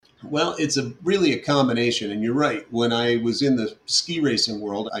Well, it's really a combination, and you're right. When I was in the ski racing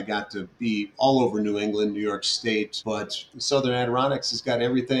world, I got to be all over New England, New York State, but Southern Adirondacks has got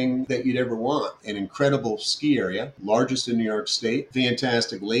everything that you'd ever want. An incredible ski area, largest in New York State,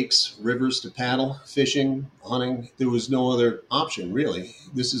 fantastic lakes, rivers to paddle, fishing, hunting. There was no other option, really.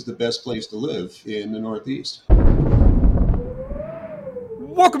 This is the best place to live in the Northeast.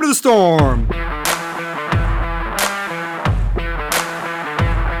 Welcome to the Storm!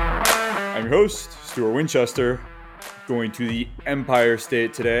 I'm your host, Stuart Winchester, going to the Empire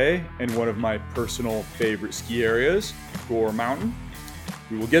State today and one of my personal favorite ski areas, Gore Mountain.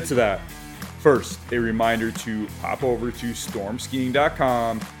 We will get to that. First, a reminder to pop over to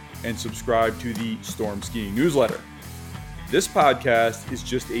stormskiing.com and subscribe to the Storm Skiing newsletter. This podcast is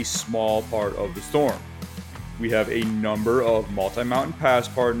just a small part of the storm. We have a number of multi-mountain pass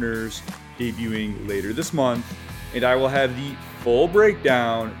partners debuting later this month, and I will have the full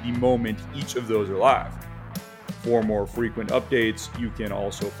breakdown the moment each of those are live. For more frequent updates, you can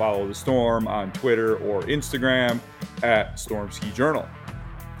also follow the Storm on Twitter or Instagram at Storm Ski Journal.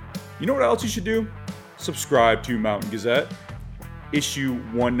 You know what else you should do? Subscribe to Mountain Gazette. Issue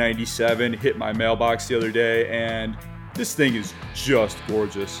 197 hit my mailbox the other day, and this thing is just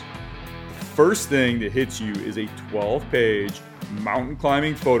gorgeous. The first thing that hits you is a 12-page mountain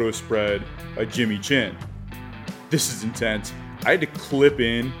climbing photo spread by Jimmy Chin. This is intense. I had to clip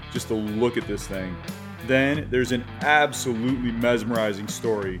in just to look at this thing. Then there's an absolutely mesmerizing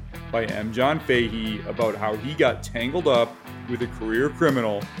story by M. John Fahey about how he got tangled up with a career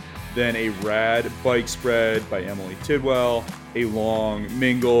criminal, then a rad bike spread by Emily Tidwell, a long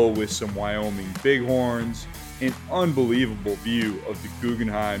mingle with some Wyoming bighorns, an unbelievable view of the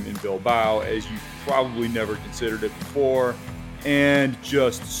Guggenheim in Bilbao as you've probably never considered it before, and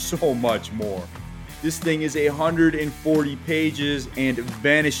just so much more. This thing is 140 pages, and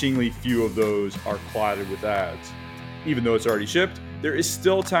vanishingly few of those are clotted with ads. Even though it's already shipped, there is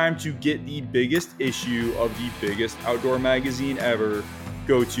still time to get the biggest issue of the biggest outdoor magazine ever.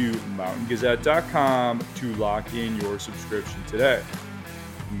 Go to mountaingazette.com to lock in your subscription today.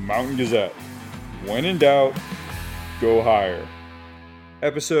 Mountain Gazette. When in doubt, go higher.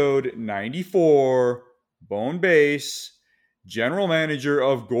 Episode 94, Bone Bayse, General Manager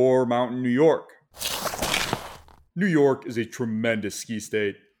of Gore Mountain, New York. New York is a tremendous ski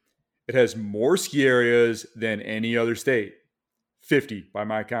state. It has more ski areas than any other state. 50 by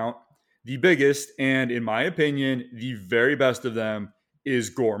my count. The biggest, and in my opinion, the very best of them, is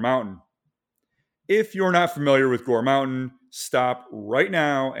Gore Mountain. If you're not familiar with Gore Mountain, stop right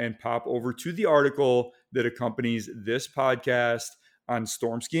now and pop over to the article that accompanies this podcast on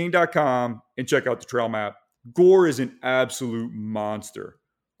stormskiing.com and check out the trail map. Gore is an absolute monster.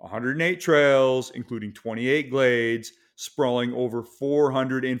 108 trails, including 28 glades, sprawling over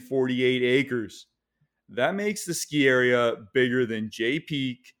 448 acres. That makes the ski area bigger than Jay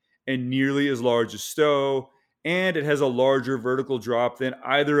Peak and nearly as large as Stowe, and it has a larger vertical drop than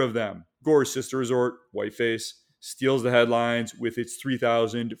either of them. Gore's sister resort, Whiteface, steals the headlines with its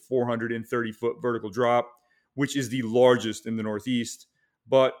 3,430-foot vertical drop, which is the largest in the Northeast.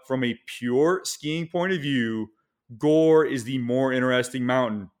 But from a pure skiing point of view, Gore is the more interesting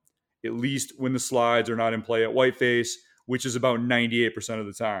mountain, at least when the slides are not in play at Whiteface, which is about 98% of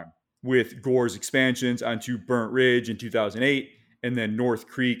the time. With Gore's expansions onto Burnt Ridge in 2008 and then North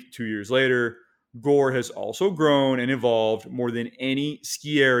Creek 2 years later, Gore has also grown and evolved more than any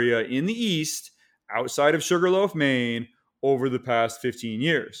ski area in the East outside of Sugarloaf, Maine, over the past 15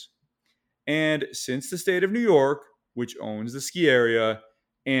 years. And since the state of New York, which owns the ski area,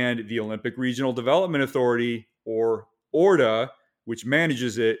 and the Olympic Regional Development Authority, or ORDA, which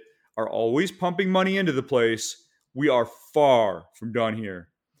manages it, are always pumping money into the place, we are far from done here.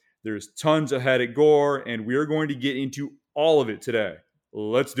 There's tons ahead at Gore, and we are going to get into all of it today.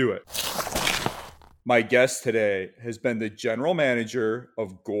 Let's do it. My guest today has been the general manager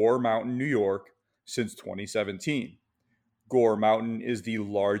of Gore Mountain, New York since 2017. Gore Mountain is the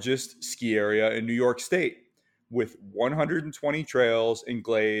largest ski area in New York State, with 120 trails and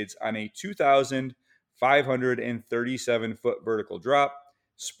glades on a 2,537-foot vertical drop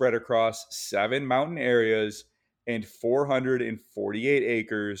spread across 7 mountain areas and 448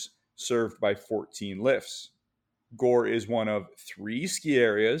 acres served by 14 lifts. Gore is one of 3 ski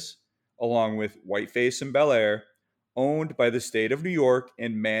areas, along with Whiteface and Bel Air, owned by the state of New York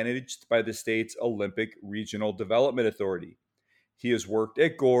and managed by the state's Olympic Regional Development Authority. He has worked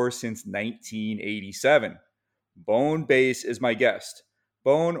at Gore since 1987. Bone Bayse is my guest.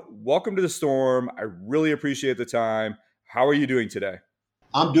 Bone, welcome to the Storm. I really appreciate the time. How are you doing today?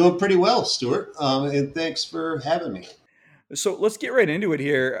 I'm doing pretty well, Stuart, and thanks for having me. So let's get right into it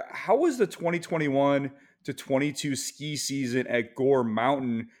here. How was the 2021 to 22 ski season at Gore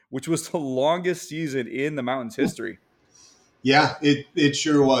Mountain, which was the longest season in the mountain's history? Yeah, it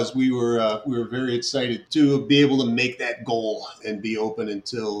sure was. We were very excited to be able to make that goal and be open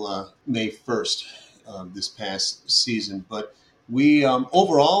until May 1st this past season. But we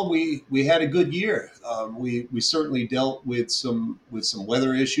overall we had a good year. We certainly dealt with some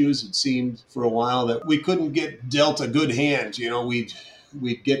weather issues. It seemed for a while that we couldn't get dealt a good hand.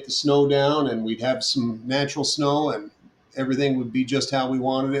 We'd get the snow down and we'd have some natural snow and everything would be just how we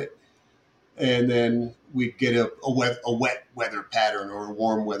wanted it, and then we'd get a wet weather pattern or a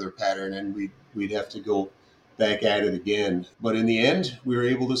warm weather pattern, and we'd have to go back at it again. But in the end, we were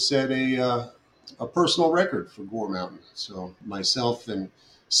able to set a personal record for Gore Mountain. So myself and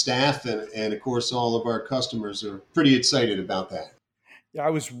staff and of course all of our customers are pretty excited about that. Yeah, I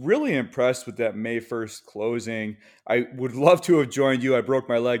was really impressed with that May 1st closing. I would love to have joined you. I broke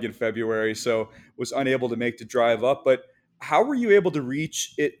my leg in February, so was unable to make the drive up. But how were you able to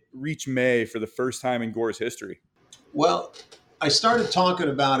reach May for the first time in Gore's history? Well, I started talking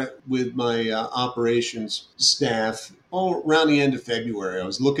about it with my operations staff around the end of February. I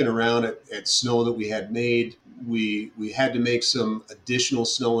was looking around at snow that we had made. We had to make some additional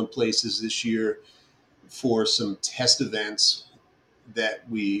snow in places this year for some test events that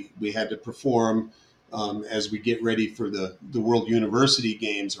we had to perform as we get ready for the World University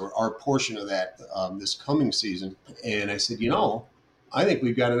Games, or our portion of that this coming season. And I said, I think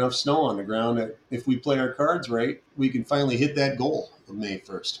we've got enough snow on the ground that if we play our cards right, we can finally hit that goal of May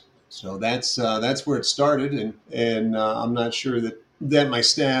 1st. So that's where it started, and I'm not sure that my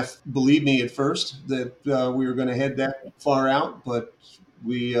staff believed me at first that we were going to head that far out, but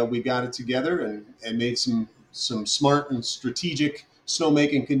we got it together and made some smart and strategic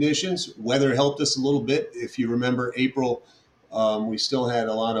snowmaking conditions. Weather helped us a little bit. If you remember April, we still had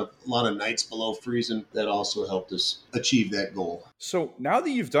a lot of nights below freezing. That also helped us achieve that goal. So now that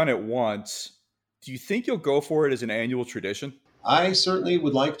you've done it once, do you think you'll go for it as an annual tradition? I certainly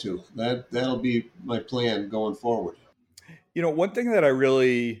would like to. That'll be my plan going forward. One thing that I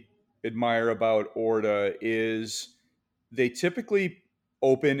really admire about Orta is they typically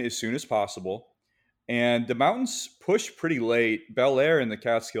open as soon as possible, and the mountains push pretty late. Bel Air in the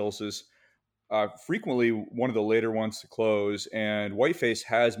Catskills is frequently one of the later ones to close, and Whiteface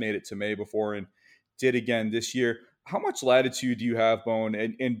has made it to May before and did again this year. How much latitude do you have, Bone,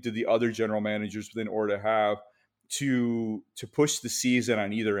 and do the other general managers within Orta have to push the season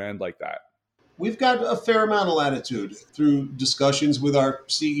on either end like that? We've got a fair amount of latitude through discussions with our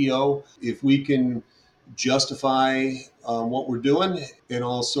CEO. If we can justify what we're doing and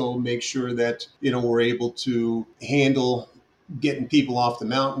also make sure that we're able to handle getting people off the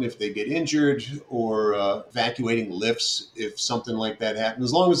mountain if they get injured, or evacuating lifts if something like that happens.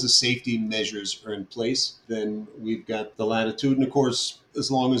 As long as the safety measures are in place, then we've got the latitude. And of course, as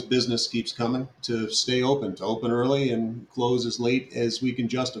long as business keeps coming, to stay open, to open early and close as late as we can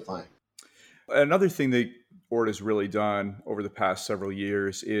justify. Another thing that Orta's really done over the past several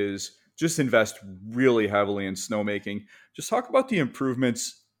years is just invest really heavily in snowmaking. Just talk about the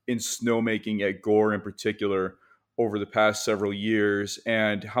improvements in snowmaking at Gore in particular over the past several years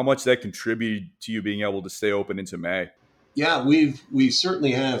and how much that contributed to you being able to stay open into May. Yeah, we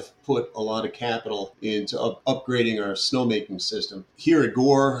certainly have put a lot of capital into upgrading our snowmaking system. Here at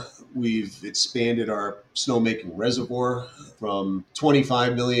Gore, we've expanded our snowmaking reservoir from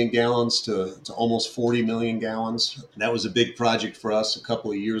 25 million gallons to almost 40 million gallons. That was a big project for us a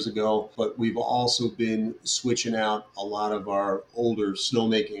couple of years ago, but we've also been switching out a lot of our older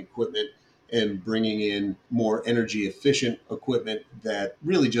snowmaking equipment and bringing in more energy efficient equipment that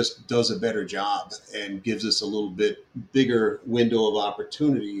really just does a better job and gives us a little bit bigger window of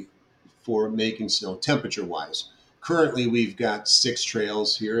opportunity for making snow temperature wise. Currently, we've got 6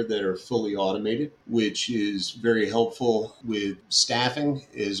 trails here that are fully automated, which is very helpful with staffing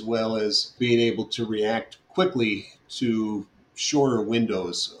as well as being able to react quickly to shorter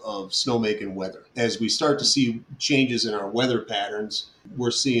windows of snowmaking weather. As we start to see changes in our weather patterns,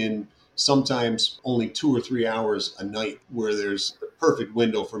 we're seeing sometimes only 2 or 3 hours a night where there's a perfect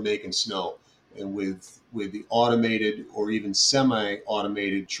window for making snow. And with the automated or even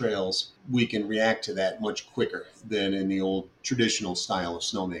semi-automated trails, we can react to that much quicker than in the old traditional style of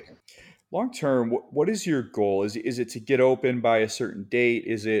snowmaking. Long term, what is your goal? Is it to get open by a certain date?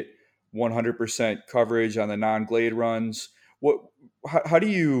 Is it 100% coverage on the non-glade runs? How do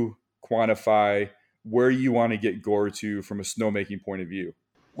you quantify where you want to get Gore to from a snowmaking point of view?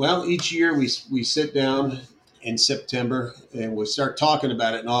 Well, each year we sit down in September and we start talking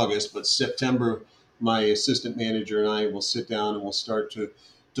about it in August, but September my assistant manager and I will sit down and we'll start to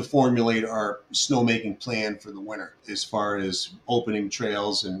formulate our snowmaking plan for the winter as far as opening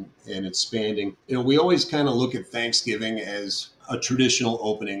trails and expanding. We always kind of look at Thanksgiving as a traditional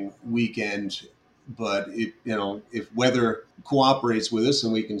opening weekend, but if weather cooperates with us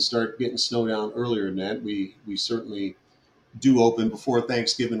and we can start getting snow down earlier than that, we certainly do open before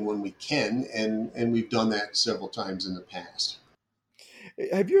Thanksgiving when we can, and we've done that several times in the past.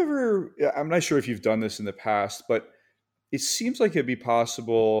 Have you ever, I'm not sure if you've done this in the past, but it seems like it'd be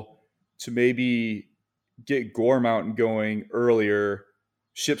possible to maybe get Gore Mountain going earlier,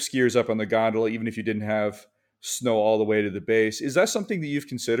 ship skiers up on the gondola, even if you didn't have snow all the way to the base. Is that something that you've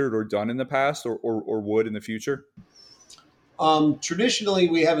considered or done in the past or would in the future? Traditionally,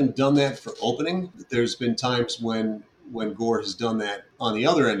 we haven't done that for opening. There's been times when Gore has done that on the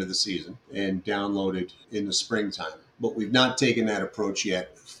other end of the season and downloaded in the springtime. But we've not taken that approach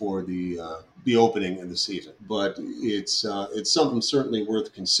yet for the opening of the season. But it's something certainly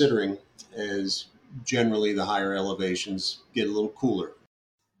worth considering, as generally the higher elevations get a little cooler.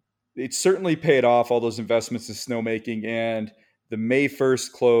 It certainly paid off, all those investments in snowmaking, and the May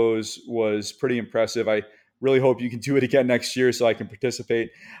 1st close was pretty impressive. I really hope you can do it again next year so I can participate.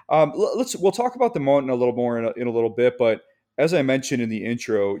 We'll talk about the mountain a little more in a little bit, but as I mentioned in the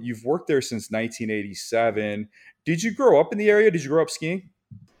intro, you've worked there since 1987. Did you grow up in the area? Did you grow up skiing?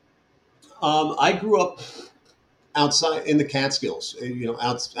 I grew up outside in the Catskills,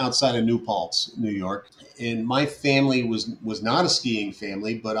 outside of New Paltz, New York. And my family was not a skiing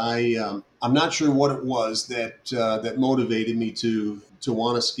family, but I'm not sure what it was that motivated me to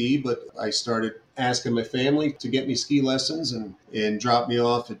want to ski. But I started asking my family to get me ski lessons and drop me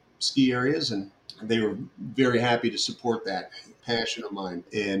off at ski areas, and they were very happy to support that passion of mine.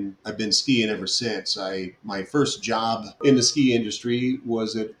 And I've been skiing ever since. My first job in the ski industry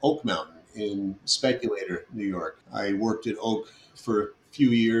was at Oak Mountain in Speculator, New York. I worked at Oak for a few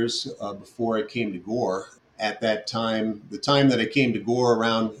years before I came to Gore. At that time, the time that I came to Gore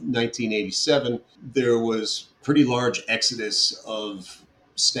around 1987, there was pretty large exodus of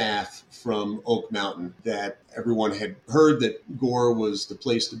staff from Oak Mountain, that everyone had heard that Gore was the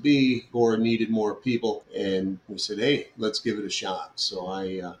place to be. Gore needed more people, and we said, "Hey, let's give it a shot." So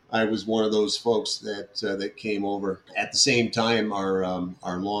I was one of those folks that came over. At the same time,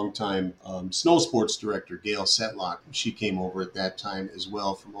 our longtime snow sports director, Gail Setlock, she came over at that time as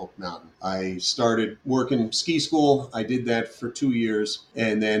well from Oak Mountain. I started working ski school. I did that for 2 years,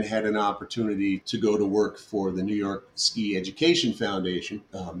 and then had an opportunity to go to work for the New York Ski Education Foundation,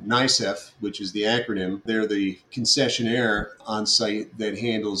 NYSEF, which is the acronym. They're the concessionaire on site that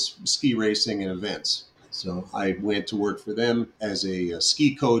handles ski racing and events. So I went to work for them as a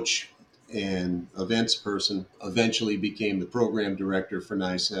ski coach and events person, eventually became the program director for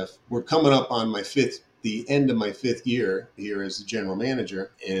NYSEF. We're coming up on the end of my 5th year here as the general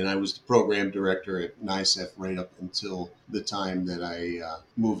manager, and I was the program director at NYSEF right up until the time that I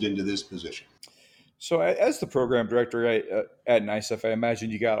moved into this position. So, as the program director at NICEF, I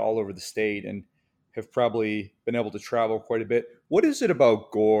imagine you got all over the state and have probably been able to travel quite a bit. What is it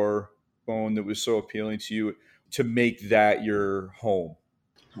about Gore Bone that was so appealing to you to make that your home?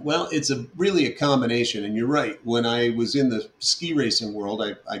 Well, it's really a combination, and you're right. When I was in the ski racing world,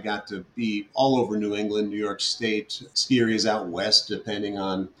 I got to be all over New England, New York State, ski areas out west, depending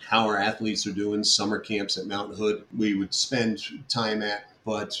on how our athletes are doing, summer camps at Mount Hood we would spend time at.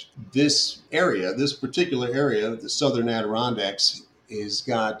 But this particular area, the Southern Adirondacks, has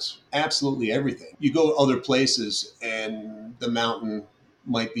got absolutely everything. You go other places and the mountain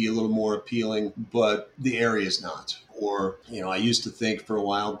might be a little more appealing, but the area is not. Or, I used to think for a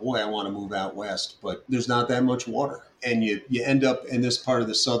while, boy, I want to move out west, but there's not that much water. And you end up in this part of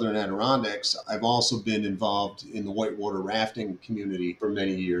the Southern Adirondacks. I've also been involved in the whitewater rafting community for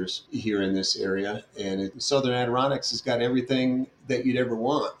many years here in this area. And the Southern Adirondacks has got everything that you'd ever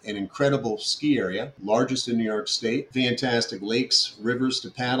want. An incredible ski area, largest in New York State, fantastic lakes, rivers to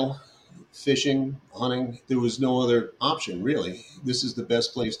paddle, fishing, hunting. There was no other option, really. This is the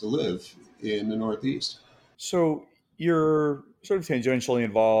best place to live in the Northeast. So, you're sort of tangentially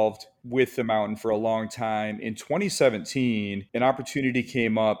involved with the mountain for a long time. In 2017, an opportunity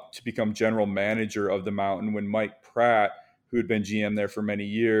came up to become general manager of the mountain when Mike Pratt, who had been GM there for many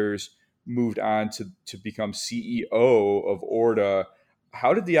years, moved on to become CEO of Orta.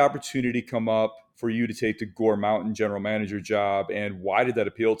 How did the opportunity come up for you to take the Gore Mountain general manager job, and why did that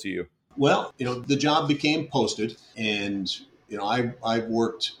appeal to you? Well, the job became posted, and I've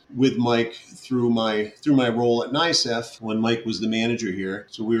worked with Mike through my role at NYSEF when Mike was the manager here.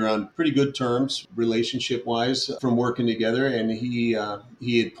 So we were on pretty good terms relationship wise from working together. And he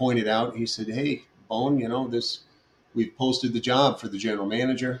had pointed out, he said, "Hey, phone, we've posted the job for the general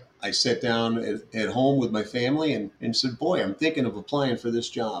manager. I sat down at home with my family and said, boy, I'm thinking of applying for this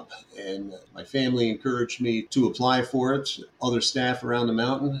job. And my family encouraged me to apply for it. Other staff around the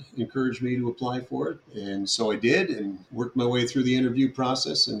mountain encouraged me to apply for it. And so I did and worked my way through the interview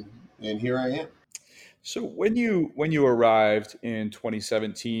process. And here I am. So when you arrived in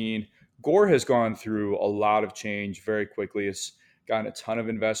 2017, Gore has gone through a lot of change very quickly. It's gotten a ton of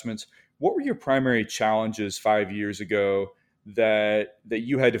investments. What were your primary challenges 5 years ago that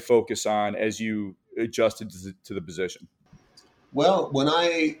you had to focus on as you adjusted to the position? Well, when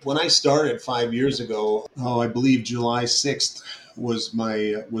I started 5 years ago, I believe July 6th was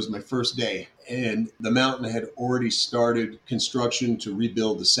my first day, and the mountain had already started construction to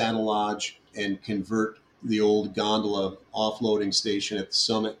rebuild the saddle lodge and convert the old gondola offloading station at the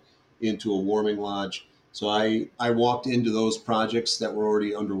summit into a warming lodge. So I walked into those projects that were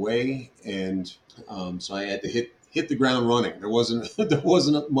already underway, and so I had to hit the ground running. There wasn't there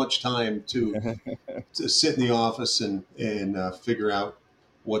wasn't much time to sit in the office and figure out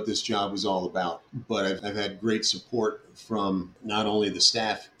what this job was all about. But I've had great support from not only the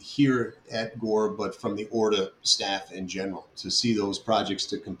staff here at Gore, but from the ORDA staff in general to see those projects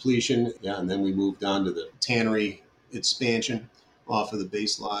to completion. Yeah, and then we moved on to the tannery expansion off of the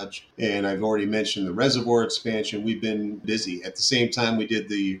Bayse Lodge. And I've already mentioned the reservoir expansion. We've been busy. At the same time we did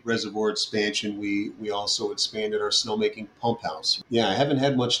the reservoir expansion, we also expanded our snowmaking pump house. Yeah, I haven't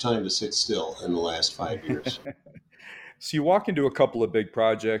had much time to sit still in the last 5 years. So you walk into a couple of big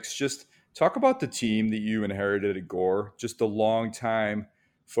projects. Just talk about the team that you inherited at Gore, just the long time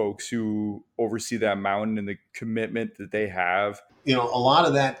folks who oversee that mountain and the commitment that they have. A lot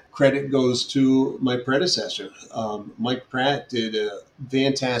of that credit goes to my predecessor. Mike Pratt did a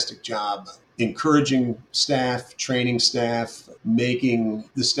fantastic job encouraging staff, training staff, making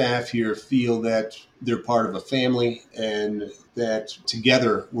the staff here feel that they're part of a family and that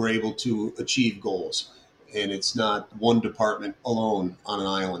together we're able to achieve goals. And it's not one department alone on an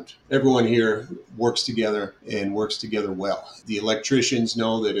island. Everyone here works together and works together well. The electricians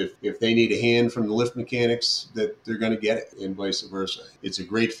know that if they need a hand from the lift mechanics, that they're going to get it, and vice versa. It's a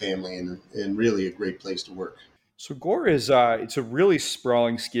great family and really a great place to work. So Gore is it's a really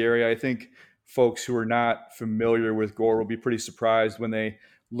sprawling ski area. I think folks who are not familiar with Gore will be pretty surprised when they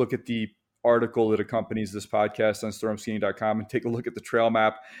look at the article that accompanies this podcast on stormskiing.com and take a look at the trail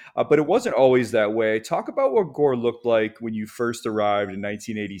map. But it wasn't always that way. Talk about what Gore looked like when you first arrived in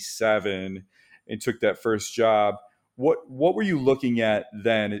 1987 and took that first job. What were you looking at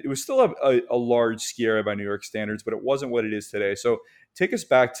then? It was still a large ski area by New York standards, but it wasn't what it is today. So take us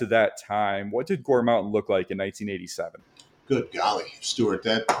back to that time. What did Gore Mountain look like in 1987? Good golly, Stuart,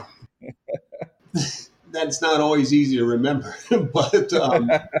 that's not always easy to remember, but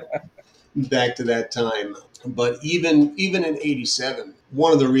back to that time. But even in 87,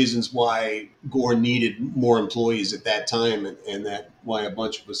 one of the reasons why Gore needed more employees at that time and that why a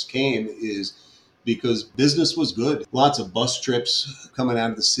bunch of us came is because business was good. Lots of bus trips coming out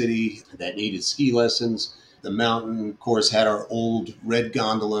of the city that needed ski lessons. The mountain, of course, had our old red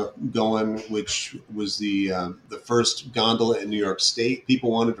gondola going, which was the first gondola in New York State.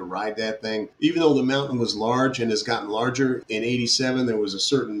 People wanted to ride that thing. Even though the mountain was large and has gotten larger, in 87, there was a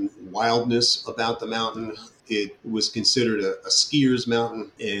certain wildness about the mountain. It was considered a skier's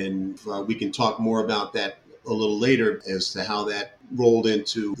mountain, and we can talk more about that a little later as to how that rolled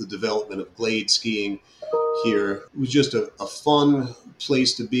into the development of glade skiing here. It was just a fun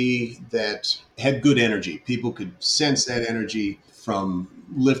place to be that had good energy. People could sense that energy from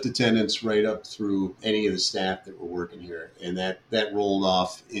lift attendants right up through any of the staff that were working here. And that rolled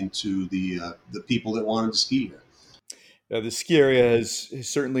off into the people that wanted to ski here. The ski area has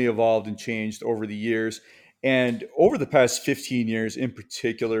certainly evolved and changed over the years. And over the past 15 years in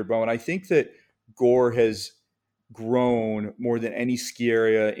particular, Bowen, I think that Gore has grown more than any ski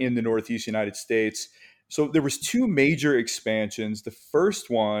area in the Northeast United States. So there was two major expansions. The first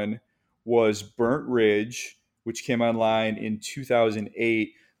one was Burnt Ridge, which came online in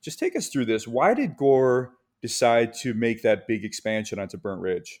 2008. Just take us through this. Why did Gore decide to make that big expansion onto Burnt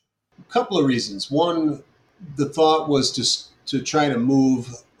Ridge? A couple of reasons. One, the thought was to try to move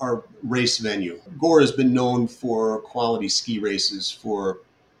our race venue. Gore has been known for quality ski races for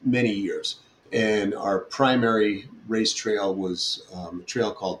many years. And our primary race trail was a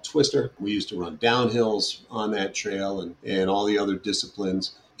trail called Twister. We used to run downhills on that trail and all the other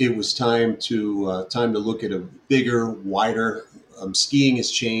disciplines. It was time to look at a bigger, wider. Skiing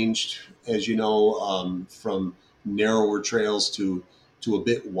has changed, as you know, from narrower trails to a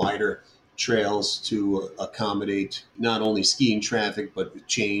bit wider trails to accommodate not only skiing traffic, but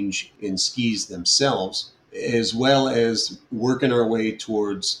change in skis themselves, as well as working our way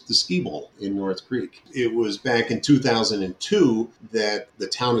towards the ski bowl in North Creek. It was back in 2002 that the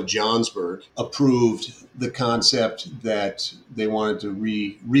town of Johnsburg approved the concept that they wanted to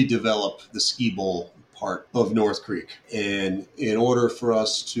redevelop the ski bowl part of North Creek. And in order for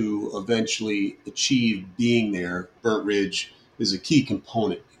us to eventually achieve being there, Burnt Ridge is a key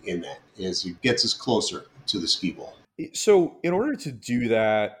component in that, as it gets us closer to the ski bowl. So, in order to do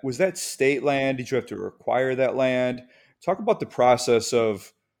that, was that state land? Did you have to acquire that land? Talk about the process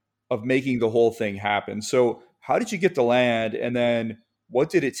of making the whole thing happen. So, how did you get the land, and then what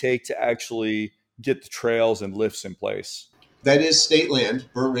did it take to actually get the trails and lifts in place? That is state land.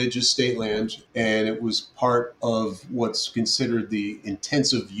 Burnt Ridge is state land, and it was part of what's considered the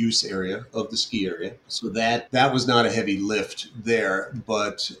intensive use area of the ski area. So that was not a heavy lift there,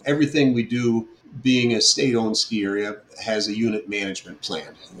 but everything we do, being a state-owned ski area, has a unit management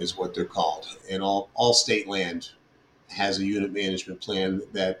plan, is what they're called. And all state land has a unit management plan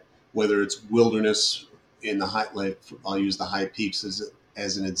that, whether it's wilderness in the high, like I'll use the high peaks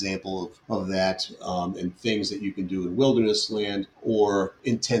as an example of that, and things that you can do in wilderness land or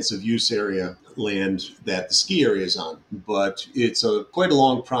intensive use area land that the ski area is on. But it's quite a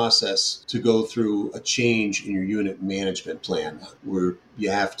long process to go through a change in your unit management plan, where you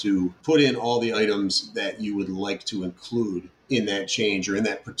have to put in all the items that you would like to include in that change or in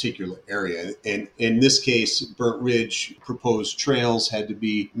that particular area. And in this case, Burnt Ridge proposed trails had to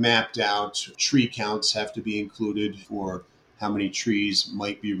be mapped out, tree counts have to be included for how many trees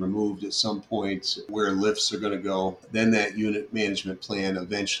might be removed at some point, where lifts are going to go. Then that unit management plan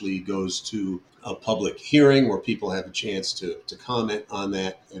eventually goes to a public hearing where people have a chance to comment on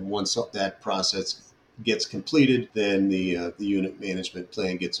that. And once that process gets completed, then the unit management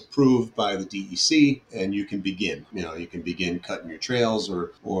plan gets approved by the DEC, and you can begin. You can begin cutting your trails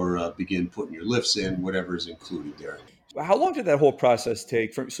or begin putting your lifts in, whatever is included there. How long did that whole process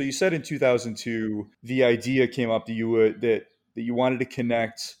take? So you said in 2002 the idea came up that you wanted to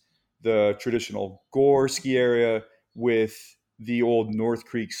connect the traditional Gore ski area with the old North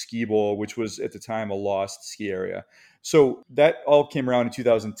Creek ski bowl, which was at the time a lost ski area. So that all came around in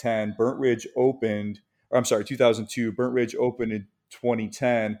 2010. Burnt Ridge opened, or I'm sorry, 2002. Burnt Ridge opened in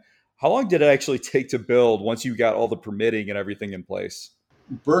 2010. How long did it actually take to build once you got all the permitting and everything in place?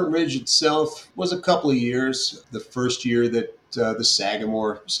 Burnt Ridge itself was a couple of years. The first year that the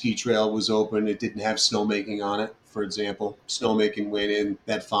Sagamore Ski Trail was open, it didn't have snowmaking on it, for example. Snowmaking went in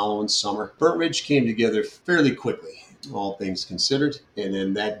that following summer. Burnt Ridge came together fairly quickly, all things considered. And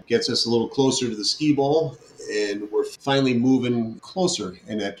then that gets us a little closer to the ski bowl, and we're finally moving closer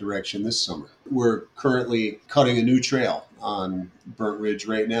in that direction this summer. We're currently cutting a new trail on Burnt Ridge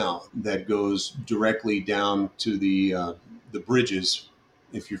right now that goes directly down to the bridges.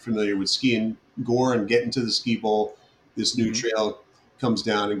 If you're familiar with skiing Gore and getting to the ski bowl, this new trail comes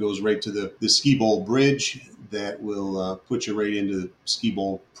down and goes right to the ski bowl bridge that will put you right into the ski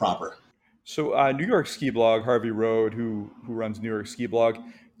bowl proper. So, New York Ski Blog, Harvey Road, who runs New York Ski Blog,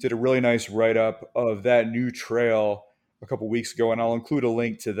 did a really nice write up of that new trail a couple weeks ago, and I'll include a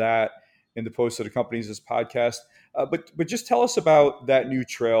link to that in the post that accompanies this podcast. But just tell us about that new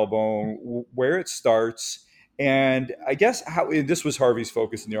trail, Bone, where it starts, and I guess how, and this was Harvey's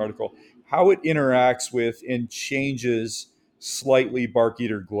focus in the article, how it interacts with and changes slightly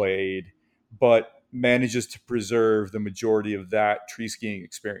Barkeeter Glade, but manages to preserve the majority of that tree skiing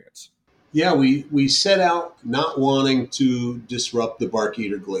experience. Yeah, we set out not wanting to disrupt the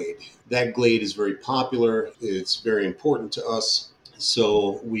Barkeeter Glade. That glade is very popular. It's very important to us.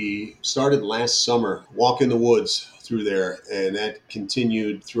 So we started last summer, walk in the woods through there, and that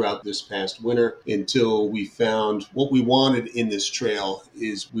continued throughout this past winter until we found what we wanted in this trail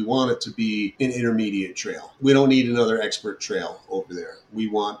is we want it to be an intermediate trail. We don't need another expert trail over there. We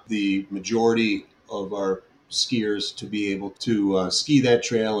want the majority of our skiers to be able to ski that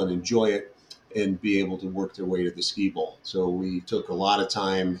trail and enjoy it and be able to work their way to the ski bowl. So we took a lot of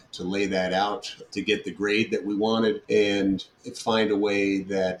time to lay that out, to get the grade that we wanted, and find a way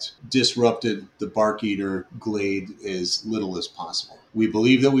that disrupted the Barkeeter Glade as little as possible. We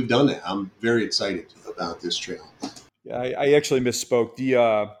believe that we've done that. I'm very excited about this trail. Yeah, I actually misspoke.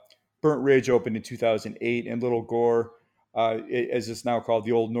 The Burnt Ridge opened in 2008, and Little Gore, as it's now called,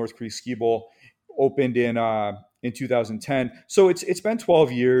 the old North Creek Ski Bowl, opened in 2010. So it's been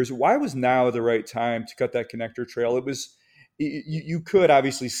 12 years. Why was now the right time to cut that connector trail? You could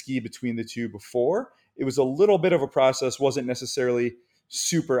obviously ski between the two before. It was a little bit of a process, wasn't necessarily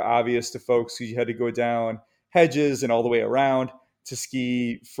super obvious to folks because you had to go down hedges and all the way around. to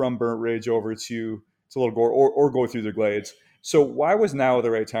ski from Burnt Ridge over to Little Gore, or go through the glades. So why was now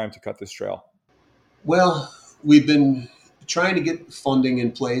the right time to cut this trail? Well, we've been trying to get funding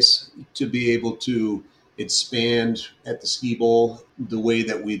in place to be able to expand at the ski bowl the way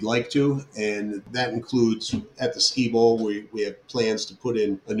that we'd like to. And that includes at the ski bowl, we have plans to put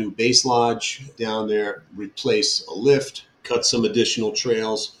in a new base lodge down there, replace a lift, cut some additional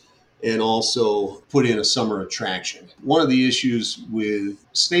trails, and also put in a summer attraction. One of the issues with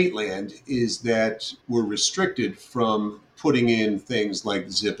state land is that we're restricted from putting in things like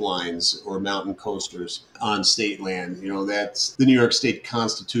zip lines or mountain coasters on state land. You know, that's the New York State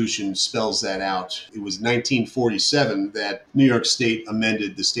Constitution spells that out. It was 1947 that New York State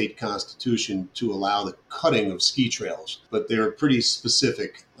amended the state constitution to allow the cutting of ski trails, but they're pretty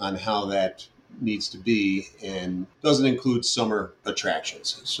specific on how that needs to be and doesn't include summer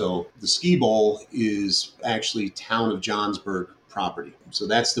attractions. So the ski bowl is actually town of Johnsburg property. So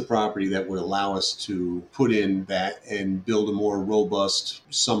that's the property that would allow us to put in that and build a more robust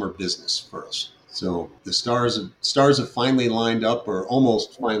summer business for us. So the stars have finally lined up, or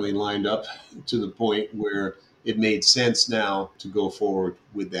almost finally lined up, to the point where it made sense now to go forward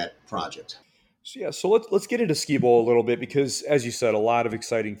with that project. So yeah, so let's get into ski bowl a little bit, because as you said, a lot of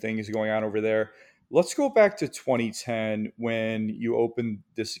exciting things going on over there. Let's go back to 2010 when you opened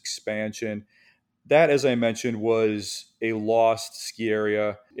this expansion. That, as I mentioned, was a lost ski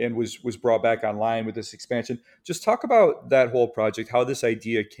area and was brought back online with this expansion. Just talk about that whole project, how this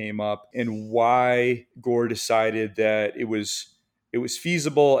idea came up, and why Gore decided that it was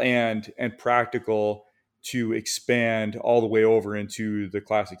feasible and practical to expand all the way over into the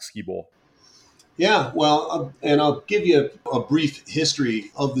classic ski bowl. Yeah, well, and I'll give you a brief history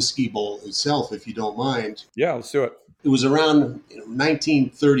of the ski bowl itself, if you don't mind. Yeah, let's do it. It was around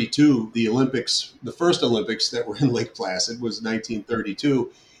 1932, the Olympics, the first Olympics that were in Lake Placid was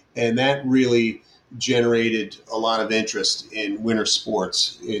 1932, and that really generated a lot of interest in winter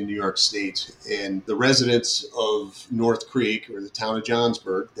sports in New York State. And the residents of North Creek, or the town of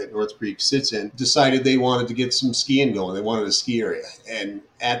Johnsburg that North Creek sits in, decided they wanted to get some skiing going. They wanted a ski area. And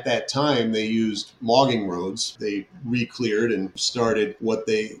at that time, they used logging roads. They re-cleared and started what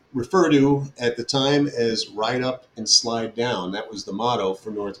they refer to at the time as ride up and slide down. That was the motto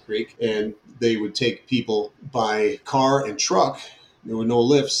for North Creek. And they would take people by car and truck. There were no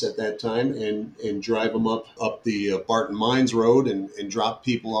lifts at that time, and drive them up the Barton Mines Road and drop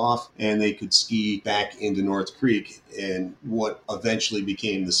people off, and they could ski back into North Creek and what eventually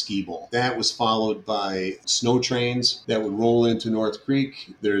became the ski bowl. That was followed by snow trains that would roll into North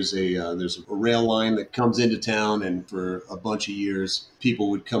Creek. There's a rail line that comes into town, and for a bunch of years, people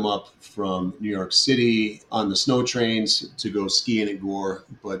would come up from New York City on the snow trains to go skiing at Gore.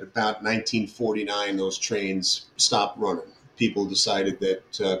 But about 1949, those trains stopped running. People decided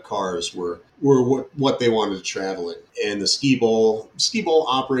that cars were what they wanted to travel in. And the ski bowl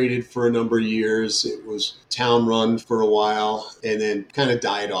operated for a number of years. It was town run for a while and then kind of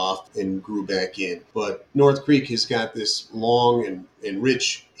died off and grew back in. But North Creek has got this long and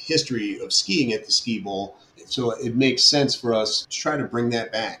rich history of skiing at the ski bowl. So it makes sense for us to try to bring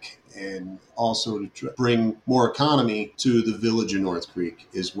that back, and also to bring more economy to the village of North Creek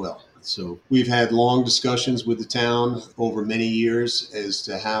as well. So we've had long discussions with the town over many years as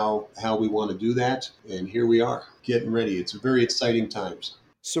to how we want to do that. And here we are, getting ready. It's very exciting times.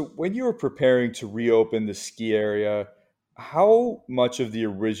 So when you were preparing to reopen the ski area, how much of the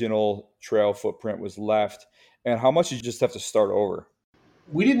original trail footprint was left, and how much did you just have to start over?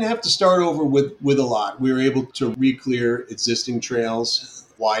 We didn't have to start over with a lot. We were able to re-clear existing trails,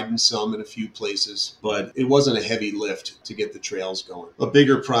 widen some in a few places, but it wasn't a heavy lift to get the trails going. A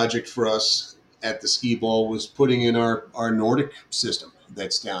bigger project for us at the ski bowl was putting in our Nordic system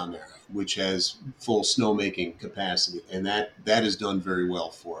that's down there, which has full snowmaking capacity. And that has done very well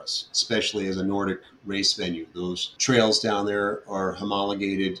for us, especially as a Nordic race venue. Those trails down there are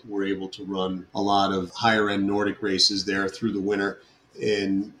homologated. We're able to run a lot of higher end Nordic races there through the winter.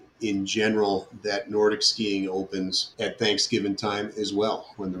 And in general, that Nordic skiing opens at Thanksgiving time as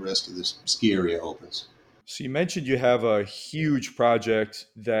well, when the rest of the ski area opens. So you mentioned you have a huge project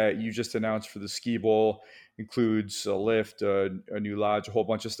that you just announced for the ski bowl, includes a lift, a new lodge, a whole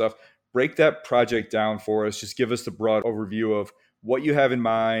bunch of stuff. Break that project down for us. Just give us the broad overview of what you have in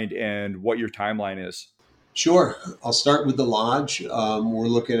mind and what your timeline is. Sure. I'll start with the lodge. We're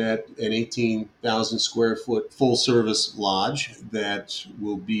looking at an 18,000 square foot full service lodge that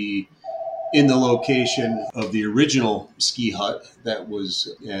will be in the location of the original ski hut that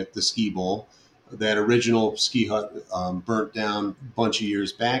was at the ski bowl. That original ski hut burnt down a bunch of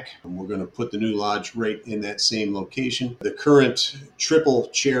years back. And we're going to put the new lodge right in that same location. The current triple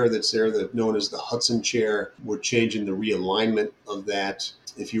chair that's there, that's known as the Hudson chair, we're changing the realignment of that.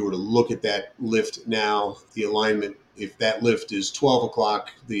 If you were to look at that lift now, the alignment, if that lift is 12 o'clock,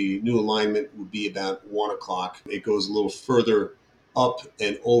 the new alignment would be about 1 o'clock. It goes a little further up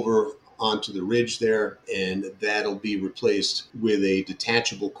and over onto the ridge there, and that'll be replaced with a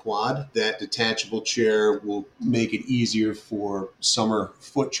detachable quad. That detachable chair will make it easier for summer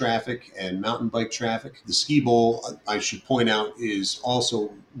foot traffic and mountain bike traffic. The ski bowl, I should point out, is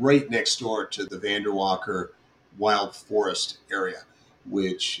also right next door to the Vanderwalker Wild Forest area,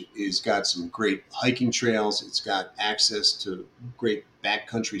 which has got some great hiking trails. It's got access to great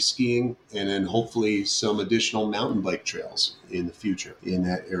backcountry skiing, and then hopefully some additional mountain bike trails in the future in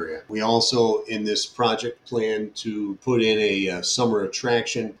that area. We also, in this project, plan to put in a summer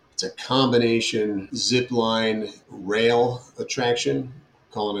attraction. It's a combination zip line rail attraction,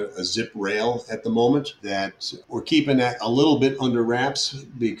 calling it a zip rail at the moment, that we're keeping that a little bit under wraps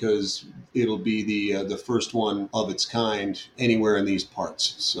because it'll be the first one of its kind anywhere in these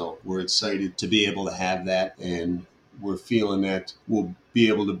parts. So we're excited to be able to have that, and we're feeling that we'll be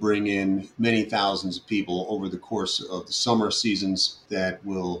able to bring in many thousands of people over the course of the summer seasons that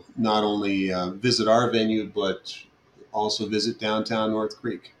will not only visit our venue, but also visit downtown North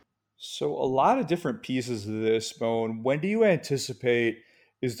Creek. So a lot of different pieces of this, Bone. When do you anticipate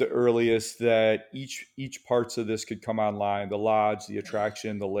is the earliest that each parts of this could come online? The lodge, the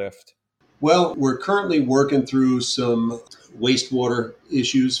attraction, the lift. Well, we're currently working through some wastewater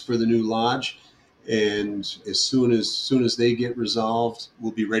issues for the new lodge. And as soon as they get resolved,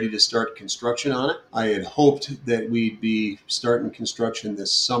 we'll be ready to start construction on it. I had hoped that we'd be starting construction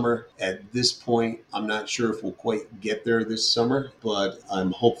this summer. At this point, I'm not sure if we'll quite get there this summer, but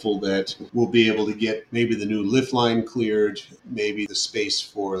I'm hopeful that we'll be able to get maybe the new lift line cleared, maybe the space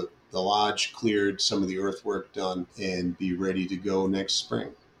for the lodge cleared, some of the earthwork done, and be ready to go next spring.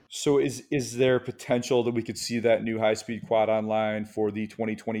 So is there potential that we could see that new high speed quad online for the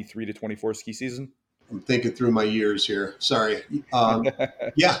 2023 to 24 ski season? I'm thinking through my years here. Sorry.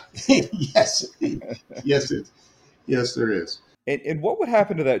 Yeah. Yes. Yes. Yes, there is. And what would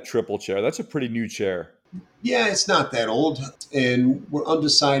happen to that triple chair? That's a pretty new chair. Yeah, it's not that old, and we're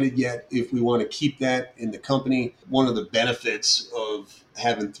undecided yet if we want to keep that in the company. One of the benefits of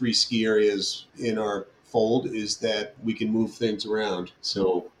having three ski areas in our fold is that we can move things around.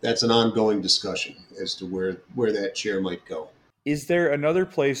 So that's an ongoing discussion as to where that chair might go. Is there another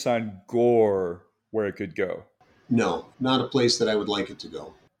place on Gore where it could go? No, not a place that I would like it to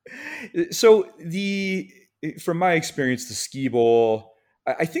go. So the from my experience, the ski bowl,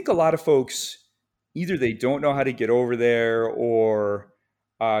 I think a lot of folks either they don't know how to get over there or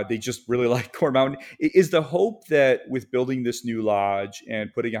they just really like Gore Mountain. Is the hope that with building this new lodge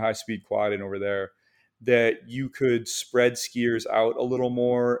and putting a high speed quad in over there, that you could spread skiers out a little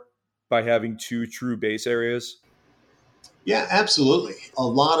more by having two true base areas? Yeah, absolutely. A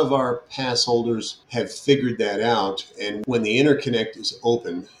lot of our pass holders have figured that out. And when the interconnect is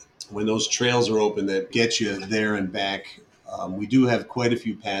open, when those trails are open that get you there and back, we do have quite a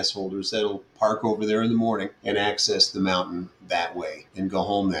few pass holders that'll park over there in the morning and access the mountain that way and go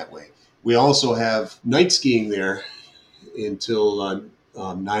home that way. We also have night skiing there until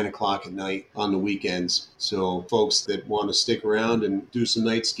 9 o'clock at night on the weekends. So folks that want to stick around and do some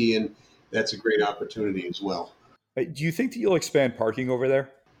night skiing, that's a great opportunity as well. Do you think that you'll expand parking over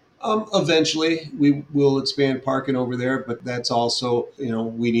there? Eventually, we will expand parking over there, but that's also,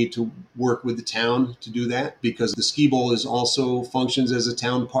 we need to work with the town to do that because the ski bowl is also functions as a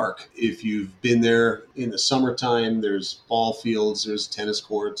town park. If you've been there in the summertime, there's ball fields, there's tennis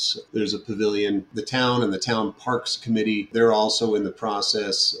courts, there's a pavilion. The town and the town parks committee, they're also in the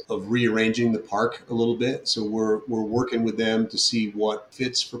process of rearranging the park a little bit. So we're working with them to see what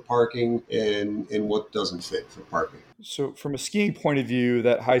fits for parking and what doesn't fit for parking. So, from a skiing point of view,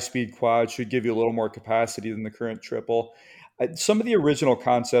 that high speed quad should give you a little more capacity than the current triple. Some of the original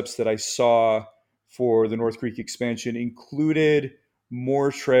concepts that I saw for the North Creek expansion included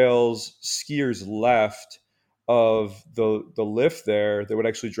more trails, skiers left of the lift there that would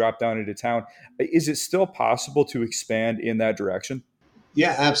actually drop down into town. Is it still possible to expand in that direction?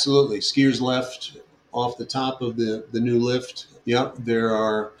 Yeah, absolutely. Skiers left off the top of the new lift. Yep, there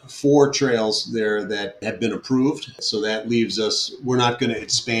are 4 trails there that have been approved. So that leaves us, we're not going to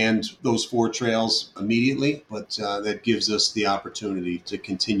expand those 4 trails immediately, but that gives us the opportunity to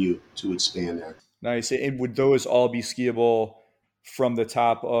continue to expand there. Nice. And would those all be skiable from the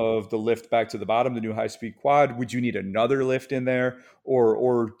top of the lift back to the bottom, the new high-speed quad? Would you need another lift in there,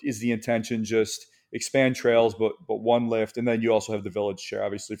 or is the intention just expand trails, but one lift, and then you also have the village share,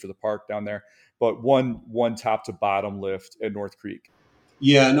 obviously for the park down there, but one top to bottom lift at North Creek?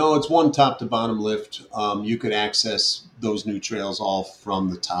 Yeah, no, it's one top to bottom lift. You could access those new trails all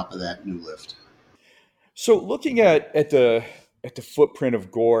from the top of that new lift. So looking at the footprint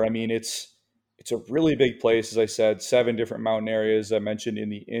of Gore, I mean it's a really big place, as I said, 7 different mountain areas I mentioned in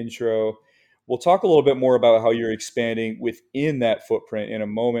the intro. We'll talk a little bit more about how you're expanding within that footprint in a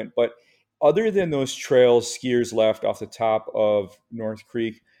moment, but other than those trails skiers left off the top of North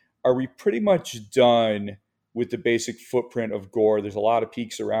Creek, are we pretty much done with the basic footprint of Gore? There's a lot of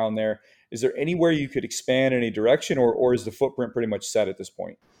peaks around there. Is there anywhere you could expand in any direction, or is the footprint pretty much set at this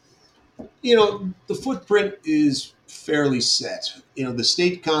point? The footprint is fairly set. The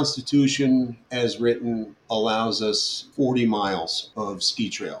state constitution, as written, allows us 40 miles of ski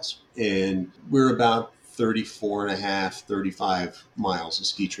trails, and we're about 34 and a half, 35 miles of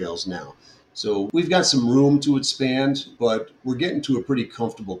ski trails now. So we've got some room to expand, but we're getting to a pretty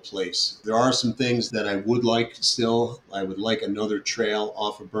comfortable place. There are some things that I would like still. I would like another trail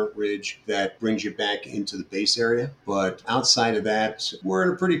off of Burnt Ridge that brings you back into the Bayse area. But outside of that, we're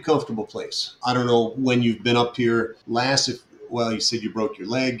in a pretty comfortable place. I don't know when you've been up here last. Well, you said you broke your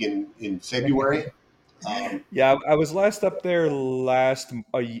leg in February. Yeah, I was last up there March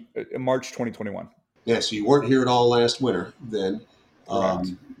 2021. Yeah, so you weren't here at all last winter then. Correct.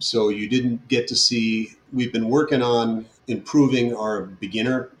 So you didn't get to see, we've been working on improving our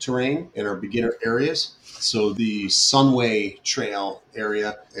beginner terrain and our beginner areas. So the Sunway Trail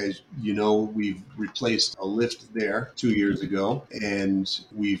area, as you know, we've replaced a lift there 2 years ago, and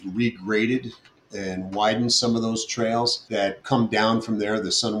we've regraded and widen some of those trails that come down from there, the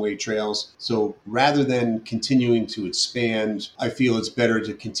Sunway trails. So rather than continuing to expand, I feel it's better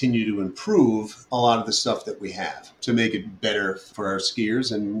to continue to improve a lot of the stuff that we have to make it better for our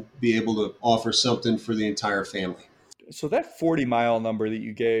skiers and be able to offer something for the entire family. So that 40-mile number that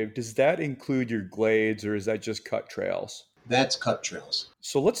you gave, does that include your glades, or is that just cut trails? That's cut trails.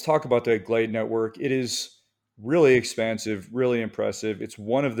 So let's talk about that glade network. It is really expansive, really impressive. It's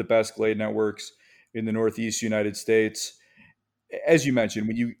one of the best glade networks in the Northeast United States. As you mentioned,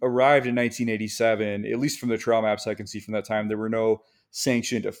 when you arrived in 1987, at least from the trail maps I can see from that time, there were no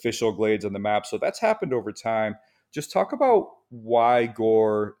sanctioned official glades on the map. So that's happened over time. Just talk about why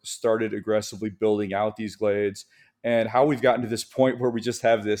Gore started aggressively building out these glades and how we've gotten to this point where we just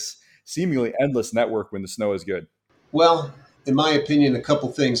have this seemingly endless network when the snow is good. Well, in my opinion, a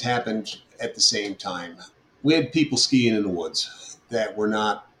couple things happened at the same time. We had people skiing in the woods that were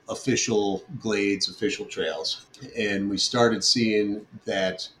not official glades, official trails. And we started seeing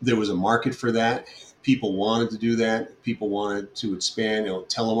that there was a market for that. People wanted to do that. People wanted to expand.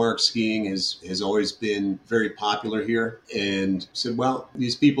 Telemark skiing has always been very popular here. And said, well,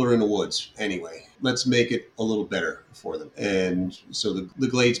 these people are in the woods anyway. Let's make it a little better for them. And so the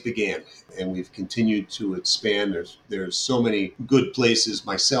glades began, and we've continued to expand. There's so many good places.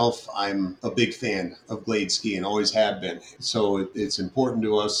 Myself, I'm a big fan of glade skiing, always have been. So it's important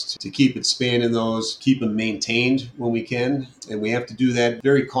to us to keep expanding those, keep them maintained when we can. And we have to do that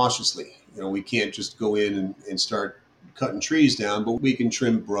very cautiously. We can't just go in and start cutting trees down, but we can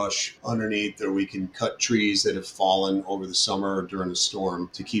trim brush underneath, or we can cut trees that have fallen over the summer or during a storm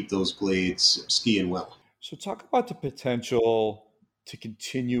to keep those glades skiing well. So talk about the potential to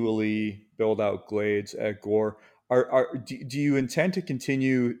continually build out glades at Gore. Do you intend to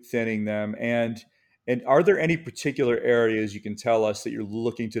continue thinning them? And are there any particular areas you can tell us that you're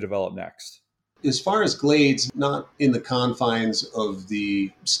looking to develop next? As far as glades, not in the confines of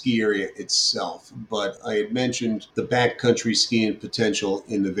the ski area itself, but I had mentioned the backcountry skiing potential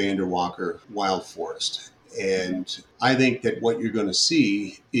in the Vanderwalker Wild Forest. And I think that what you're going to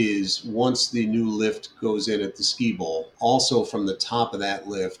see is once the new lift goes in at the ski bowl, also from the top of that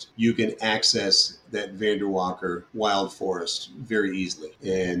lift, you can access that Vanderwalker Wild Forest very easily.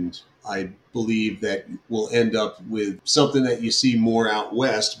 And I believe that we'll end up with something that you see more out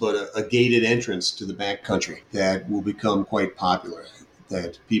west, but a gated entrance to the backcountry that will become quite popular,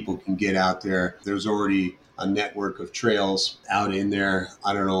 that people can get out there. There's already a network of trails out in there.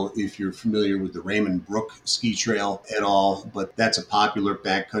 I don't know if you're familiar with the Raymond Brook Ski Trail at all, but that's a popular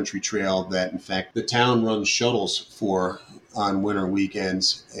backcountry trail that, in fact, the town runs shuttles for on winter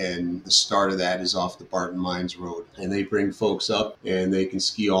weekends, and the start of that is off the Barton Mines Road. And they bring folks up, and they can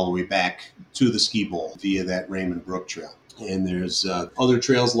ski all the way back to the ski bowl via that Raymond Brook Trail. And there's other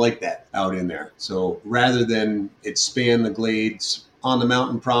trails like that out in there. So rather than expand the glades on the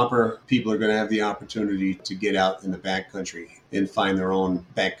mountain proper, people are going to have the opportunity to get out in the backcountry and find their own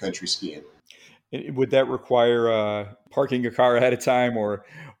backcountry skiing. Would that require parking a car ahead of time, or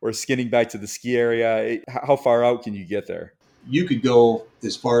skinning back to the ski area? How far out can you get there? You could go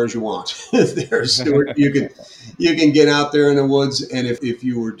as far as you want there, Stuart. You can get out there in the woods, and if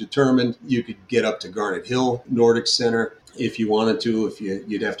you were determined, you could get up to Garnet Hill Nordic Center if you wanted to.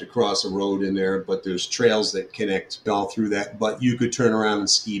 You'd have to cross a road in there, but there's trails that connect all through that. But you could turn around and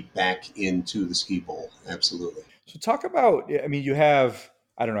ski back into the ski bowl. Absolutely. So talk about, I mean, you have,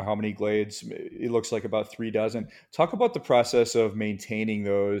 I don't know how many glades, it looks like about 3 dozen. Talk about the process of maintaining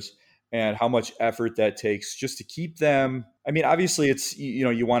those and how much effort that takes just to keep them. I mean, obviously it's,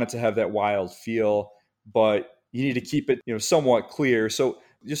 you want it to have that wild feel, but you need to keep it, somewhat clear. So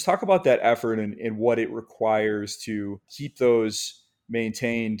just talk about that effort and what it requires to keep those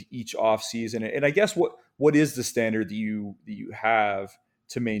maintained each off season. And I guess what is the standard that you have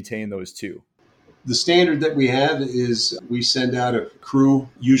to maintain those two? The standard that we have is we send out a crew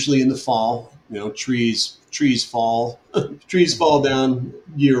usually in the fall. Trees fall, trees fall down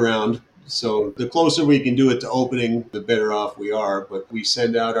year round. So the closer we can do it to opening, the better off we are. But we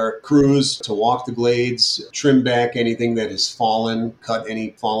send out our crews to walk the glades, trim back anything that has fallen, cut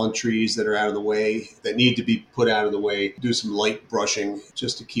any fallen trees that are out of the way, that need to be put out of the way, do some light brushing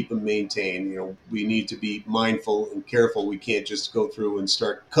just to keep them maintained. We need to be mindful and careful. We can't just go through and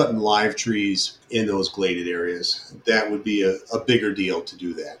start cutting live trees in those gladed areas. That would be a bigger deal to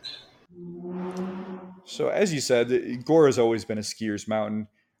do that. So, as you said, Gore has always been a skier's mountain.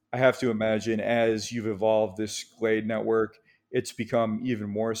 I have to imagine as you've evolved this Glade network, it's become even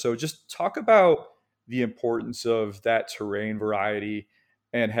more so. Just talk about the importance of that terrain variety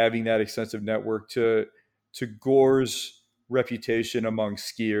and having that extensive network to Gore's reputation among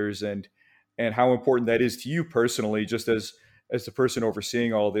skiers, and how important that is to you personally, just as the person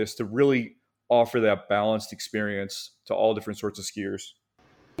overseeing all this, to really offer that balanced experience to all different sorts of skiers.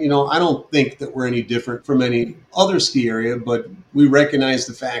 I don't think that we're any different from any other ski area, but we recognize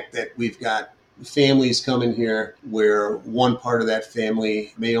the fact that we've got families coming here where one part of that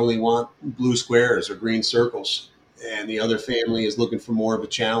family may only want blue squares or green circles, and the other family is looking for more of a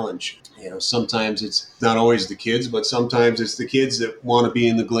challenge. Sometimes it's not always the kids, but sometimes it's the kids that want to be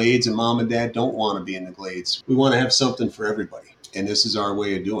in the glades and mom and dad don't want to be in the glades. We want to have something for everybody, and this is our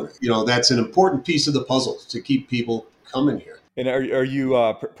way of doing it. That's an important piece of the puzzle to keep people coming here. And are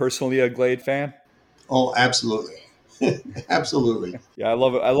you personally a Glade fan? Oh, absolutely. Absolutely. Yeah, I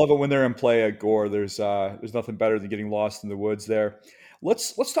love it. I love it when they're in play at Gore. There's nothing better than getting lost in the woods there.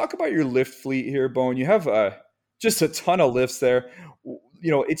 Let's talk about your lift fleet here, Bone. You have just a ton of lifts there.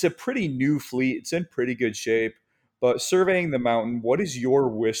 It's a pretty new fleet. It's in pretty good shape. But surveying the mountain, what is your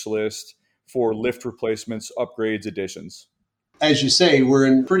wish list for lift replacements, upgrades, additions? As you say, we're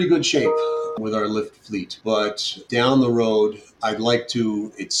in pretty good shape with our lift fleet. But down the road, I'd like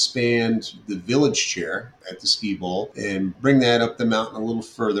to expand the village chair at the ski bowl and bring that up the mountain a little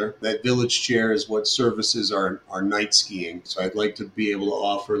further. That village chair is what services our night skiing. So I'd like to be able to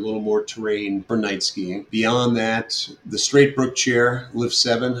offer a little more terrain for night skiing. Beyond that, the Straight Brook chair, lift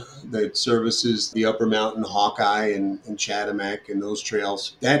 7, that services the upper mountain, Hawkeye and Chathamack and those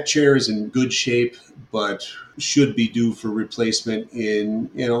trails. That chair is in good shape, but should be due for replacement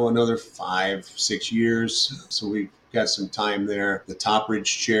in, another 5-6 years. So we've got some time there. The Top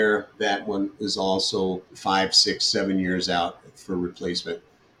Ridge chair, that one is also 5, 6, 7 years out for replacement.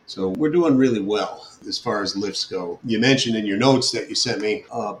 So we're doing really well as far as lifts go. You mentioned in your notes that you sent me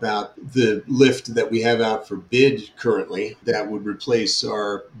about the lift that we have out for bid currently that would replace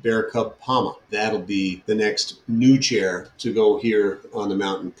our Bear Cub Pama. That'll be the next new chair to go here on the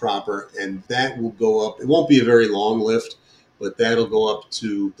mountain proper, and that will go up. It won't be a very long lift, but that'll go up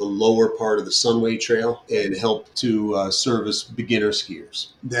to the lower part of the Sunway Trail and help to service beginner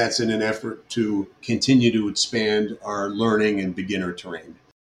skiers. That's in an effort to continue to expand our learning and beginner terrain.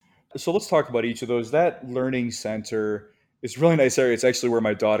 So let's talk about each of those. That learning center is a really nice area. It's actually where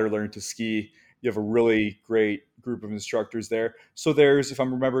my daughter learned to ski. You have a really great group of instructors there. So there's, if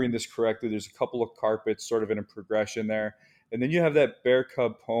I'm remembering this correctly, there's a couple of carpets sort of in a progression there. And then you have that Bear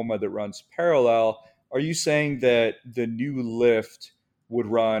Cub Poma that runs parallel. Are you saying that the new lift would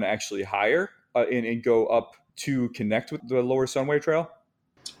run actually higher and go up to connect with the lower Sunway Trail?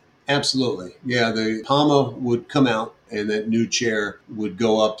 Absolutely. Yeah, the Pama would come out and that new chair would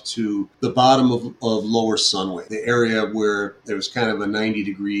go up to the bottom of lower Sunway, the area where there was kind of a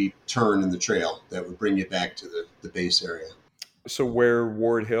 90-degree turn in the trail that would bring you back to the base area. So where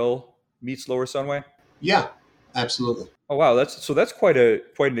Ward Hill meets lower Sunway? Yeah, absolutely. Oh, wow. That's quite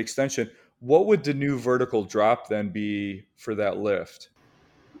an extension. What would the new vertical drop then be for that lift?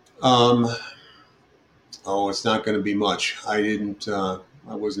 Um, Oh, it's not going to be much.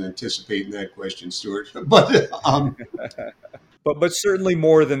 I wasn't anticipating that question, Stuart, but But certainly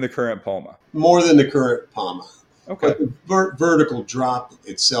more than the current Poma. more than the current Palma. Okay. But the vertical drop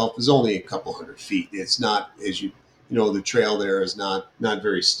itself is only a couple 100 feet. It's not, as you know, the trail there is not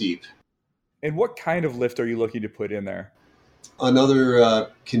very steep. And what kind of lift are you looking to put in there? Another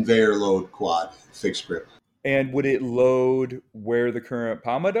conveyor load quad, fixed grip. And would it load where the current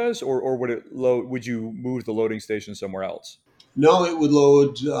Pama does, or would it load? Would you move the loading station somewhere else? No, it would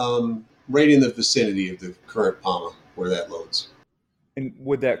load right in the vicinity of the current Palma where that loads. And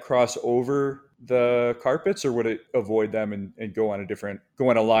would that cross over the carpets, or would it avoid them and go on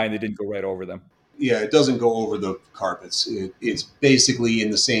a line that didn't go right over them? Yeah, it doesn't go over the carpets. It's basically in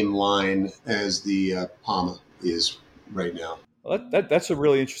the same line as the Palma is right now. Well, that's a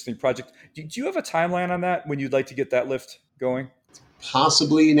really interesting project. Do you have a timeline on that when you'd like to get that lift going?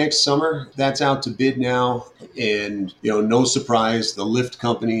 Possibly next summer. That's out to bid now, and no surprise, the lift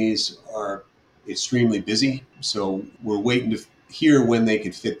companies are extremely busy. So we're waiting to hear when they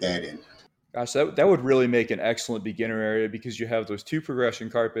could fit that in. Gosh, that would really make an excellent beginner area because you have those two progression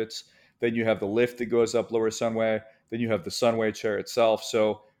carpets, then you have the lift that goes up Lower Sunway, then you have the Sunway chair itself.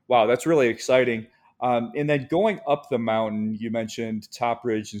 So, wow, that's really exciting. And then going up the mountain, you mentioned Top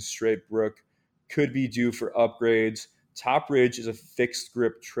Ridge and Straight Brook could be due for upgrades. Top Ridge is a fixed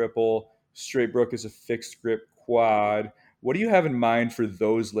grip triple, Straight Brook is a fixed grip quad. What do you have in mind for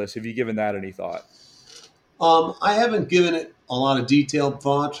those lists? Have you given that any thought? I haven't given it a lot of detailed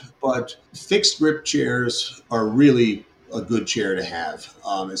thought, but fixed grip chairs are really a good chair to have,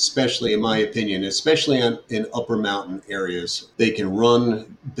 especially in my opinion, especially in upper mountain areas. They can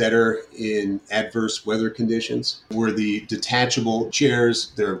run better in adverse weather conditions. Where the detachable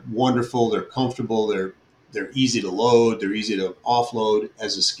chairs, they're wonderful, they're comfortable, they're easy to load, they're easy to offload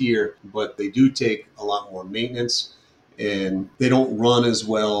as a skier, but they do take a lot more maintenance and they don't run as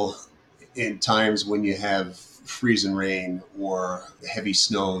well in times when you have freezing rain or heavy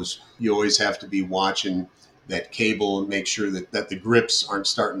snows. You always have to be watching that cable and make sure that the grips aren't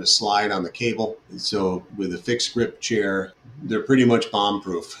starting to slide on the cable. And so with a fixed grip chair, they're pretty much bomb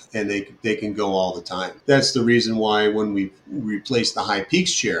proof and they can go all the time. That's the reason why when we replaced the High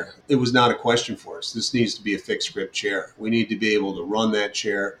Peaks chair, it was not a question for us. This needs to be a fixed grip chair. We need to be able to run that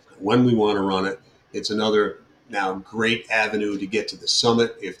chair when we want to run it. It's another now great avenue to get to the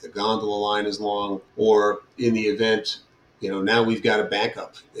summit if the gondola line is long, or in the event, now we've got a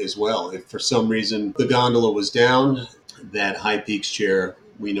backup as well. If for some reason the gondola was down, that High Peaks chair,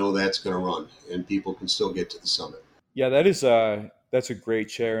 we know that's going to run and people can still get to the summit. Yeah, that's a great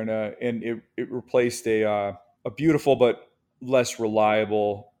chair, and it replaced a beautiful but less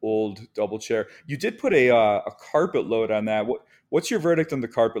reliable old double chair. You did put a carpet load on that. What's your verdict on the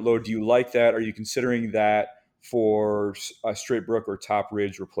carpet load? Do you like that? Are you considering that for a Straight Brook or Top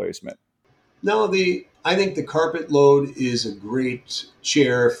Ridge replacement? No, I think the carpet load is a great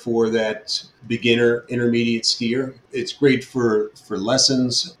chair for that beginner intermediate skier. It's great for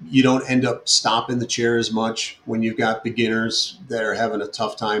lessons. You don't end up stopping the chair as much when you've got beginners that are having a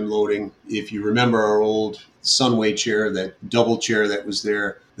tough time loading. If you remember our old Sunway chair, that double chair that was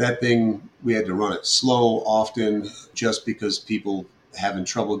there, that thing, we had to run it slow often just because people having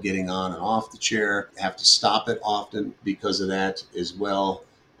trouble getting on and off the chair, have to stop it often because of that as well.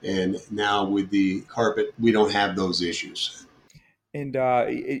 And now with the carpet, we don't have those issues. And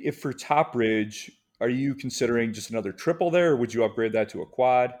if for Top Ridge, are you considering just another triple there, or would you upgrade that to a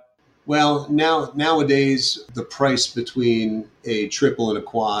quad? Well, nowadays, the price between a triple and a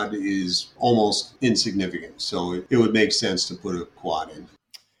quad is almost insignificant. So it would make sense to put a quad in.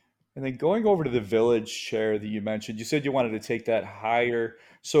 And then going over to the village chair that you mentioned, you said you wanted to take that higher.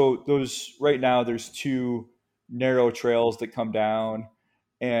 So those right now, there's two narrow trails that come down,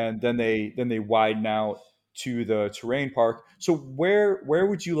 and then they widen out to the terrain park. So where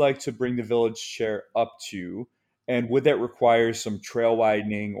would you like to bring the village chair up to, and would that require some trail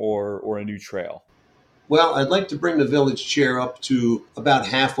widening or a new trail? Well, I'd like to bring the village chair up to about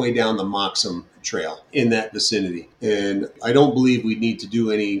halfway down the Moxham Trail in that vicinity. And I don't believe we'd need to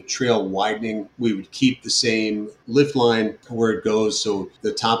do any trail widening. We would keep the same lift line where it goes. So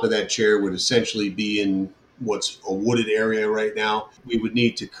the top of that chair would essentially be in what's a wooded area right now. We would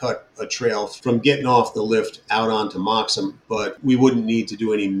need to cut a trail from getting off the lift out onto Moxham, but we wouldn't need to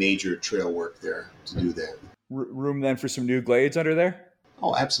do any major trail work there to do that. Room then for some new glades under there?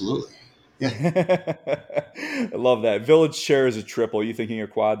 Oh, absolutely. Yeah. I love that. Village chair is a triple. You thinking a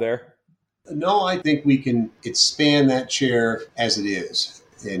quad there? No, I think we can expand that chair as it is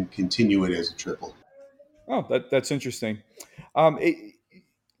and continue it as a triple. Oh, that's interesting. Um, it,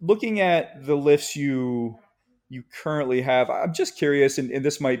 looking at the lifts you currently have, I'm just curious, and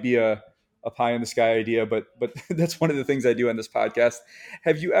this might be a pie in the sky idea, but that's one of the things I do on this podcast.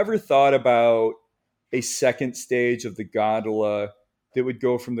 Have you ever thought about a second stage of the gondola that would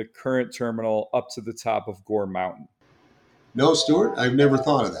go from the current terminal up to the top of Gore Mountain? No, Stuart, I've never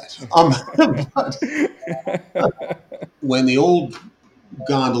thought of that. But when the old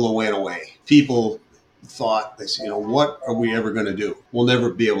gondola went away, people thought, they said, what are we ever going to do? We'll never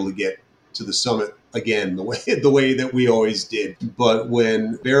be able to get to the summit again the way that we always did. But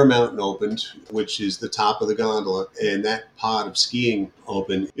when Bear Mountain opened, which is the top of the gondola, and that pod of skiing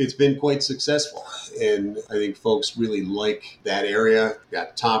opened, it's been quite successful. And I think folks really like that area.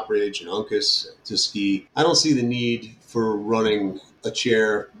 Got Top Ridge and Uncas to ski. I don't see the need for running a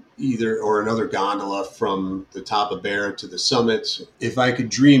chair either or another gondola from the top of Bear to the summit. If I could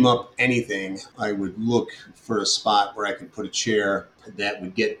dream up anything, I would look for a spot where I could put a chair that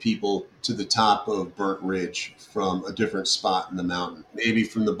would get people to the top of Burnt Ridge from a different spot in the mountain, maybe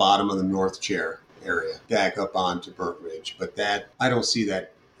from the bottom of the North Chair area back up onto Burnt Ridge. But that, I don't see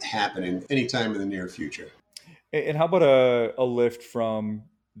that happening anytime in the near future. And how about a lift from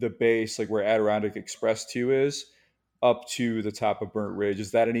the base, like where Adirondack Express 2 is, up to the top of Burnt Ridge? Is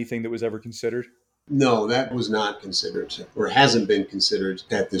that anything that was ever considered? No, that was not considered or hasn't been considered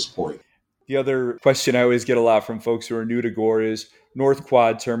at this point. The other question I always get a lot from folks who are new to Gore is North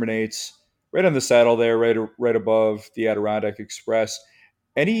Quad terminates right on the saddle there, right above the Adirondack Express.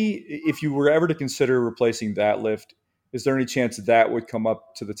 If you were ever to consider replacing that lift, is there any chance that would come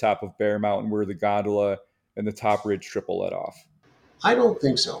up to the top of Bear Mountain where the gondola and the Top Ridge triple let off? I don't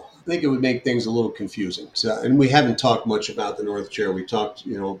think so. I think it would make things a little confusing. So, and we haven't talked much about the North Chair. We talked,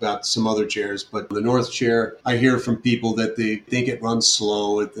 about some other chairs, but the North Chair, I hear from people that they think it runs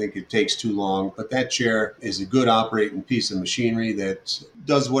slow, they think it takes too long. But that chair is a good operating piece of machinery that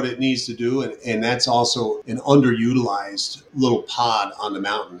does what it needs to do, and that's also an underutilized little pod on the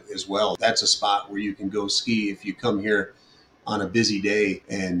mountain as well. That's a spot where you can go ski if you come here on a busy day,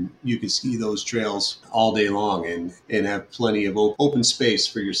 and you can ski those trails all day long and have plenty of open space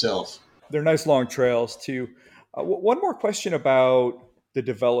for yourself. They're nice long trails too. One more question about the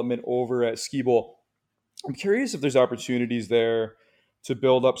development over at Ski Bowl. I'm curious if there's opportunities there to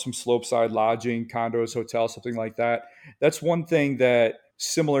build up some slopeside lodging, condos, hotels, something like that. That's one thing that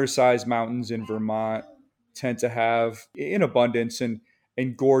similar sized mountains in Vermont tend to have in abundance, and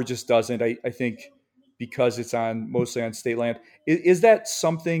Gore just doesn't. I think because it's mostly on state land. Is that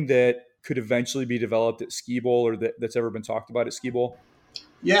something that could eventually be developed at Ski Bowl, or that's ever been talked about at Ski Bowl?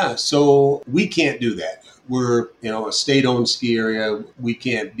 Yeah, so we can't do that. We're, a state-owned ski area. We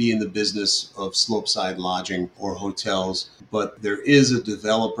can't be in the business of slopeside lodging or hotels, but there is a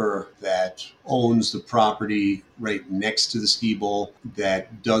developer that owns the property right next to the ski bowl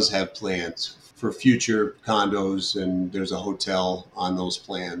that does have plans for future condos, and there's a hotel on those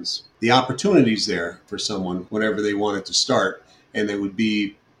plans. The opportunity's there for someone whenever they want it to start, and they would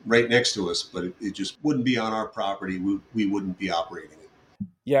be right next to us, but it just wouldn't be on our property. We wouldn't be operating it.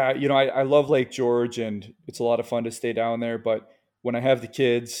 Yeah, I love Lake George, and it's a lot of fun to stay down there. But when I have the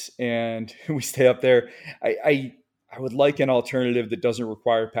kids and we stay up there, I would like an alternative that doesn't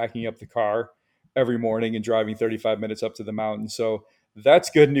require packing up the car every morning and driving 35 minutes up to the mountain. So that's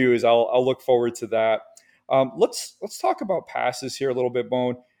good news. I'll look forward to that. Let's talk about passes here a little bit,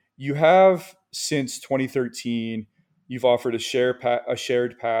 Bone. You have since 2013, you've offered a shared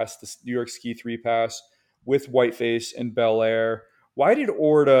pass, the New York Ski 3 Pass, with Whiteface and Bel Air. Why did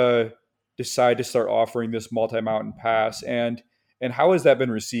Orta decide to start offering this multi-mountain pass, and how has that been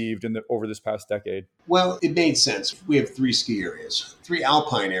received over this past decade? Well, it made sense. We have 3 ski areas, 3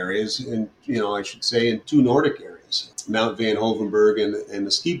 alpine areas, and I should say, and 2 Nordic areas, Mount Van Hovenberg and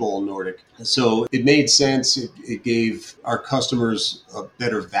the Ski Bowl Nordic. So it made sense. It gave our customers a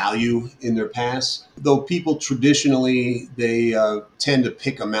better value in their pass. Though people traditionally, they tend to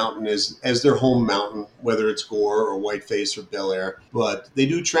pick a mountain as their home mountain, whether it's Gore or Whiteface or Bel Air. But they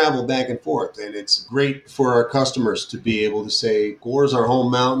do travel back and forth, and it's great for our customers to be able to say, Gore's our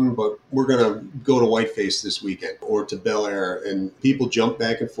home mountain, but we're going to go to Whiteface this weekend or to Bel Air. And people jump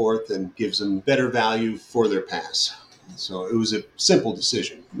back and forth and gives them better value for their pass. So it was a simple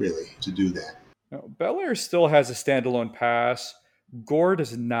decision, really, to do that. Now, Bel Air still has a standalone pass. Gore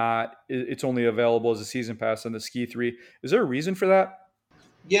does not. It's only available as a season pass on the Ski 3. Is there a reason for that?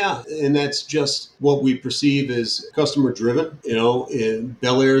 Yeah, and that's just what we perceive as customer driven. In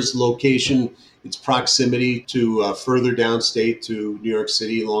Bel Air's location its proximity to further downstate to New York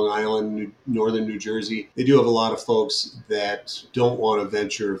City, Long Island, northern New Jersey. They do have a lot of folks that don't want to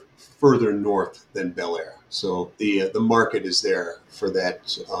venture further north than Bel Air. So the market is there for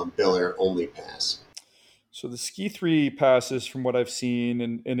that Bel Air only pass. So the Ski 3 passes, from what I've seen,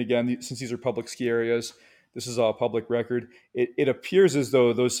 and again, since these are public ski areas, this is all public record. It appears as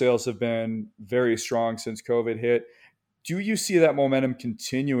though those sales have been very strong since COVID hit. Do you see that momentum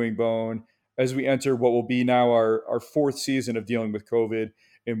continuing, Bone, as we enter what will be now our fourth season of dealing with COVID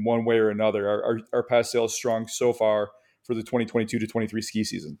in one way or another? Are pass sales strong so far for the 2022 to 23 ski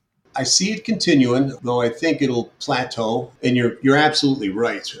season? I see it continuing, though I think it'll plateau. And you're absolutely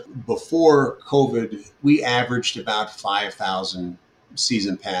right. Before COVID, we averaged about 5,000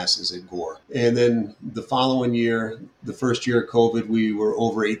 season passes at Gore. And then the following year, the first year of COVID, we were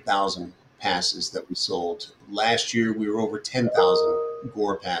over 8,000 passes that we sold. Last year, we were over 10,000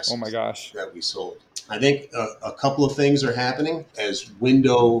 Gore Oh my passes gosh. that we sold. I think a couple of things are happening as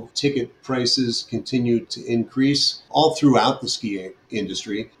window ticket prices continue to increase all throughout the ski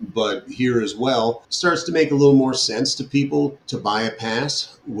industry, but here as well. It starts to make a little more sense to people to buy a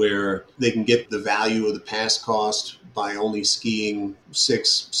pass where they can get the value of the pass cost by only skiing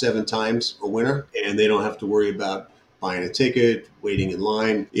 6, 7 times a winter, and they don't have to worry about buying a ticket, waiting in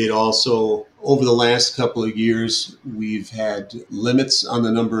line. It also, over the last couple of years, we've had limits on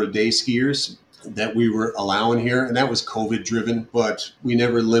the number of day skiers that we were allowing here, and that was COVID driven, but we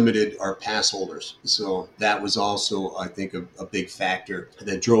never limited our pass holders. So that was also, I think, a big factor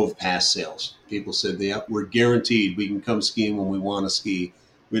that drove pass sales. People said, yeah, we're guaranteed we can come skiing when we want to ski.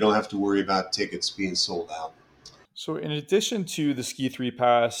 We don't have to worry about tickets being sold out. So, in addition to the Ski 3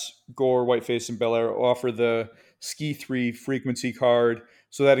 Pass, Gore, Whiteface, and Bel Air offer the Ski 3 frequency card.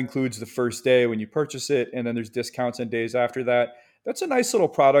 So, that includes the first day when you purchase it, and then there's discounts on days after that. That's a nice little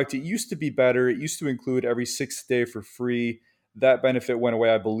product. It used to be better. It used to include every sixth day for free. That benefit went away,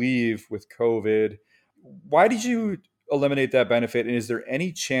 I believe, with COVID. Why did you eliminate that benefit? And is there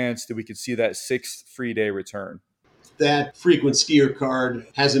any chance that we could see that sixth free day return? That frequent skier card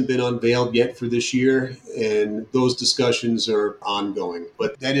hasn't been unveiled yet for this year, and those discussions are ongoing.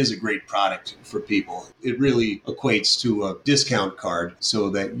 But that is a great product for people. It really equates to a discount card so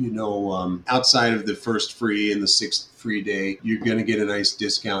that, outside of the first free and the sixth free day, you're going to get a nice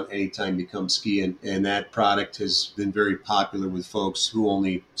discount anytime you come skiing. And that product has been very popular with folks who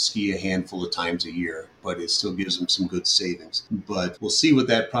only ski a handful of times a year, but it still gives them some good savings. But we'll see what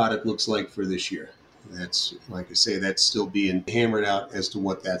that product looks like for this year. That's, like I say, that's still being hammered out as to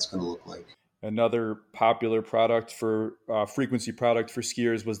what that's going to look like. Another popular product for frequency product for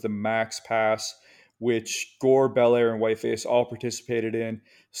skiers was the Max Pass, which Gore, Bel Air, and Whiteface all participated in.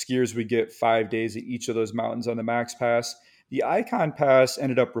 Skiers would get 5 days at each of those mountains on the Max Pass. The Icon Pass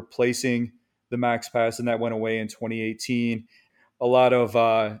ended up replacing the Max Pass, and that went away in 2018. A lot of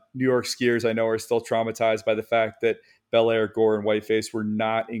New York skiers I know are still traumatized by the fact that Bel Air, Gore, and Whiteface were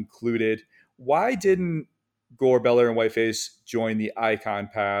not included. Why didn't Gore, Bel Air, and Whiteface join the Icon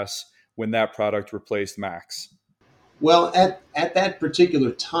Pass when that product replaced Max? Well, at that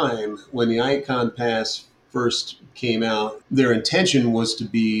particular time, when the Icon Pass first came out, their intention was to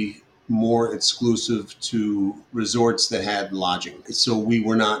be more exclusive to resorts that had lodging. So we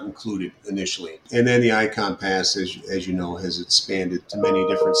were not included initially. And then the Icon Pass, as you know, has expanded to many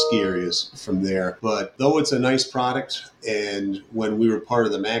different ski areas from there. But though it's a nice product, and when we were part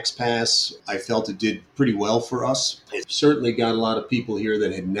of the Max Pass, I felt it did pretty well for us. It certainly got a lot of people here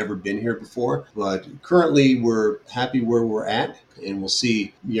that had never been here before. But currently, we're happy where we're at. And we'll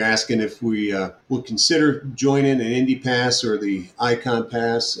see. You're asking if we will consider joining an Indy Pass or the Icon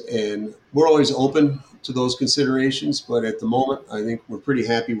Pass. And we're always open to those considerations. But at the moment, I think we're pretty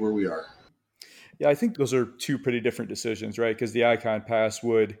happy where we are. Yeah, I think those are two pretty different decisions, right? Because the Icon Pass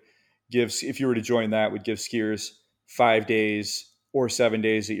would give, if you were to join that, would give skiers 5 days or 7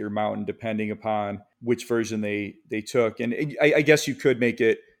 days at your mountain, depending upon which version they took. And I guess you could make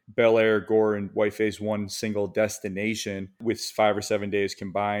it Bel Air, Gore, and Whiteface one single destination with 5 or 7 days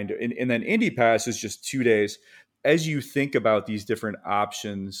combined. And then Indy Pass is just 2 days. As you think about these different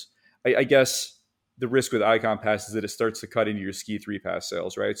options, I guess the risk with Icon Pass is that it starts to cut into your Ski 3 Pass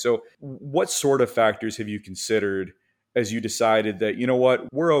sales, right? So what sort of factors have you considered as you decided that, you know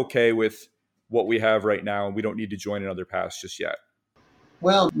what, we're okay with what we have right now and we don't need to join another pass just yet?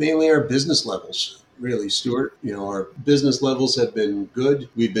 Well, mainly our business levels, really, Stuart. Our business levels have been good.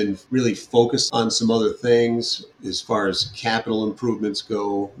 We've been really focused on some other things as far as capital improvements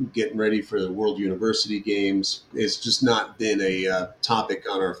go, getting ready for the World University Games. It's just not been a topic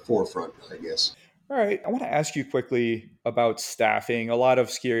on our forefront, I guess. All right. I want to ask you quickly about staffing. A lot of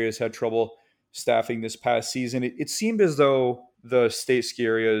skiers had trouble staffing this past season. It seemed as though the state ski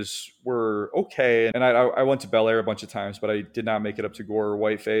areas were okay. And I went to Bel Air a bunch of times, but I did not make it up to Gore or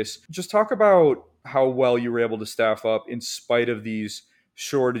Whiteface. Just talk about how well you were able to staff up in spite of these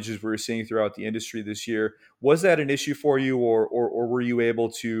shortages we were seeing throughout the industry this year. Was that an issue for you, or were you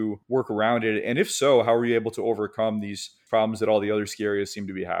able to work around it? And if so, how were you able to overcome these problems that all the other ski areas seem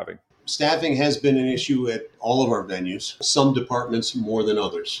to be having? Staffing has been an issue at all of our venues, some departments more than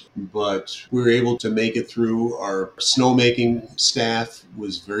others, but we were able to make it through. Our snowmaking staff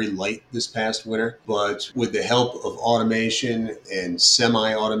was very light this past winter, but with the help of automation and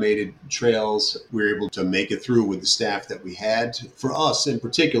semi-automated trails, we were able to make it through with the staff that we had. For us in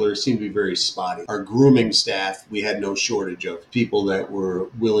particular, it seemed to be very spotty. Our grooming staff, we had no shortage of people that were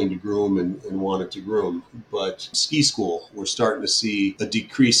willing to groom and wanted to groom, but ski school, we're starting to see a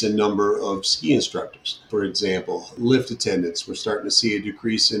decrease in number of ski instructors. For example, lift attendants, we're starting to see a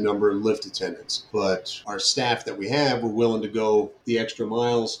decrease in number of lift attendants. But our staff that we have were willing to go the extra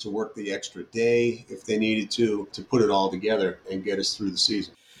miles, to work the extra day if they needed to put it all together and get us through the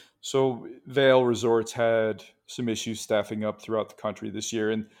season. So Vail Resorts had some issues staffing up throughout the country this year.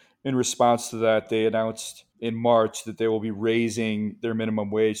 And in response to that, they announced in March that they will be raising their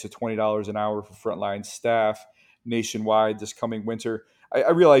minimum wage to $20 an hour for frontline staff nationwide this coming winter.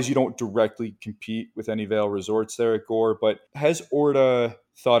 I realize you don't directly compete with any Vail Resorts there at Gore, but has ORDA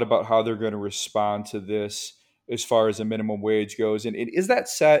thought about how they're going to respond to this as far as a minimum wage goes? And is that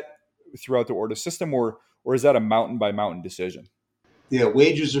set throughout the ORDA system, or is that a mountain by mountain decision? Yeah,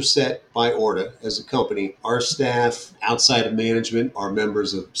 wages are set by ORDA as a company. Our staff outside of management are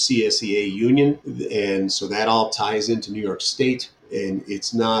members of CSEA union, and so that all ties into New York State. And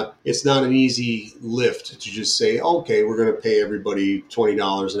it's not an easy lift to just say, okay, we're going to pay everybody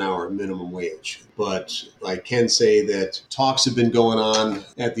 $20 an hour minimum wage. But I can say that talks have been going on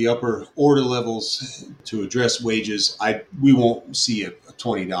at the upper order levels to address wages. We won't see a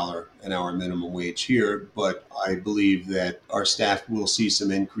 $20 an hour minimum wage here, but I believe that our staff will see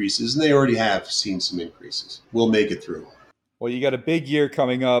some increases, and they already have seen some increases. We'll make it through. Well, you got a big year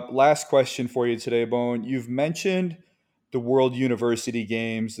coming up. Last question for you today, Bone. You've mentioned the World University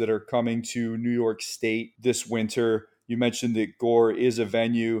Games that are coming to New York State this winter. You mentioned that Gore is a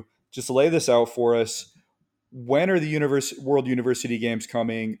venue. Just lay this out for us. When are the World University Games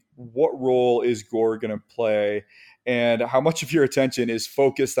coming? What role is Gore going to play? And how much of your attention is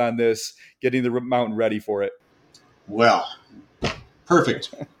focused on this, getting the mountain ready for it? Well,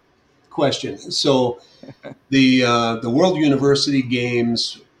 perfect question. So the World University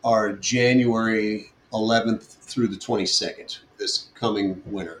Games are January 11th through the 22nd, this coming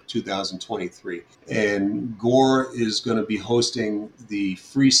winter, 2023. And Gore is going to be hosting the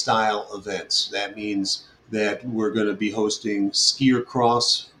freestyle events. That means that we're going to be hosting skier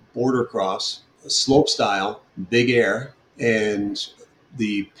cross, border cross, slope style, big air, and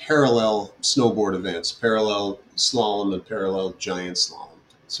the parallel snowboard events, parallel slalom and parallel giant slalom.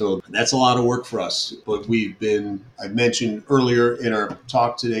 So that's a lot of work for us. But I mentioned earlier in our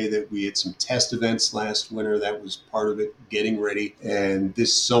talk today that we had some test events last winter. That was part of it, getting ready. And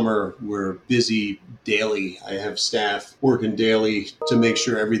this summer, we're busy daily. I have staff working daily to make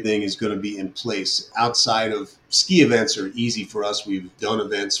sure everything is going to be in place. Outside of ski events are easy for us. We've done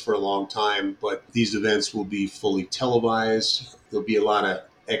events for a long time, but these events will be fully televised. There'll be a lot of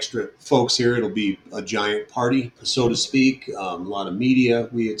extra folks here. It'll be a giant party, so to speak. A lot of media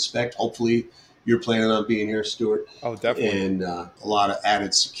we expect. Hopefully, you're planning on being here, Stuart. Oh, definitely. And a lot of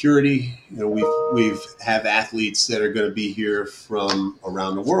added security. You know, we've have athletes that are going to be here from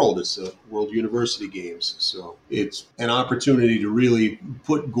around the world. It's the World University Games, so it's an opportunity to really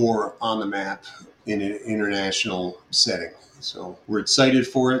put Gore on the map in an international setting. So we're excited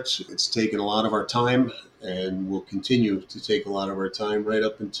for it. It's taken a lot of our time, and will continue to take a lot of our time right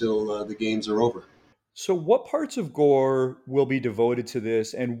up until the games are over. So what parts of Gore will be devoted to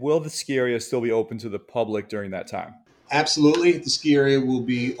this, and will the ski area still be open to the public during that time? Absolutely. The ski area will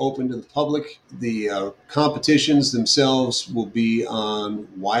be open to the public. The competitions themselves will be on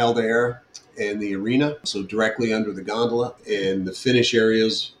Wild Air and the arena, so directly under the gondola. And the finish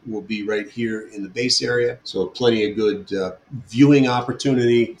areas will be right here in the Bayse area. So plenty of good viewing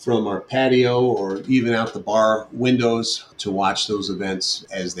opportunity from our patio or even out the bar windows to watch those events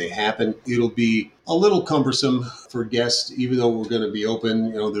as they happen. It'll be a little cumbersome for guests, even though we're going to be open.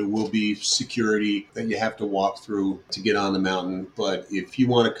 You know, there will be security that you have to walk through to get on the mountain. But if you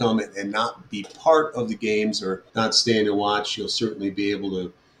want to come and not be part of the games or not stand and watch, you'll certainly be able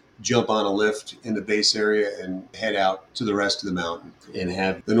to jump on a lift in the base area and head out to the rest of the mountain and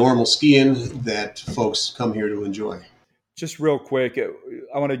have the normal skiing that folks come here to enjoy. Just real quick,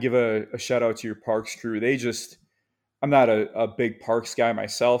 I want to give a shout out to your parks crew. I'm not a big parks guy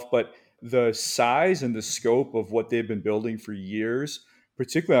myself, but the size and the scope of what they've been building for years,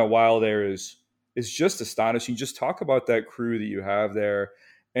 particularly on Wild Air, is just astonishing. Just talk about that crew that you have there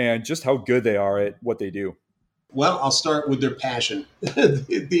and just how good they are at what they do. Well, I'll start with their passion.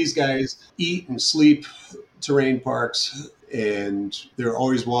 These guys eat and sleep terrain parks, and they're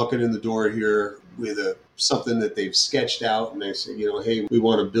always walking in the door here with something that they've sketched out, and they say, hey, we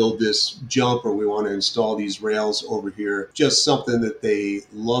want to build this jump, or we want to install these rails over here. Just something that they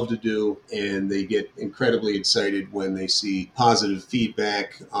love to do, and they get incredibly excited when they see positive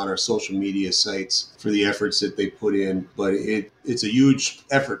feedback on our social media sites for the efforts that they put in. But it's a huge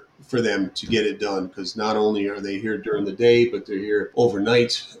effort for them to get it done, because not only are they here during the day, but they're here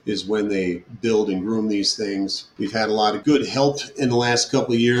overnight is when they build and groom these things. We've had a lot of good help in the last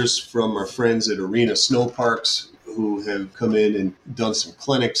couple of years from our friends at Arena Snow Parks, who have come in and done some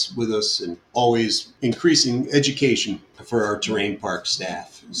clinics with us, and always increasing education for our terrain park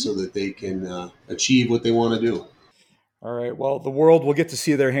staff so that they can achieve what they want to do. All right. Well, the world will get to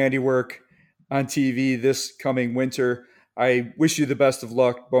see their handiwork on TV this coming winter. I wish you the best of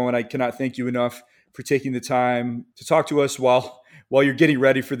luck, Bowen. I cannot thank you enough for taking the time to talk to us while you're getting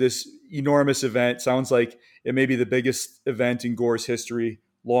ready for this enormous event. Sounds like it may be the biggest event in Gore's history,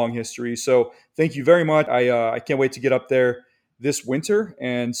 long history. So thank you very much. I can't wait to get up there this winter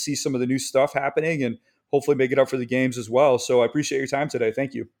and see some of the new stuff happening and hopefully make it up for the games as well. So I appreciate your time today.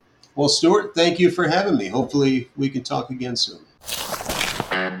 Thank you. Well, Stuart, thank you for having me. Hopefully we can talk again soon.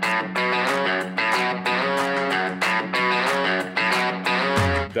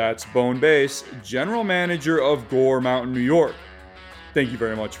 That's Bone Bayse, General Manager of Gore Mountain, New York. Thank you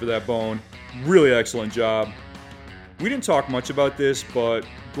very much for that, Bone. Really excellent job. We didn't talk much about this, but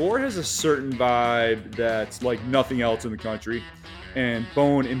Gore has a certain vibe that's like nothing else in the country, and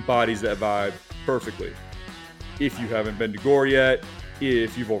Bone embodies that vibe perfectly. If you haven't been to Gore yet,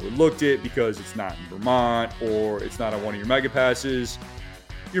 if you've overlooked it because it's not in Vermont or it's not on one of your mega passes,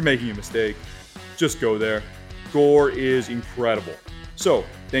 you're making a mistake. Just go there. Gore is incredible. So,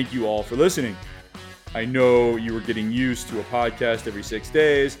 thank you all for listening. I know you were getting used to a podcast every 6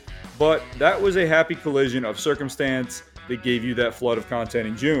 days, but that was a happy collision of circumstance that gave you that flood of content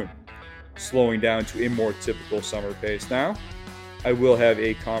in June. Slowing down to a more typical summer pace now. I will have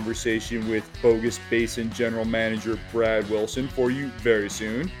a conversation with Bogus Basin General Manager Brad Wilson for you very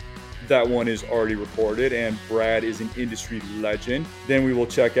soon. That one is already recorded, and Brad is an industry legend. Then we will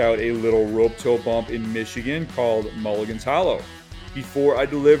check out a little rope tow bump in Michigan called Mulligan's Hollow. Before I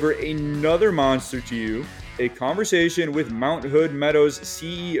deliver another monster to you, a conversation with Mount Hood Meadows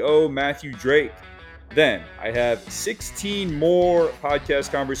CEO Matthew Drake. Then I have 16 more podcast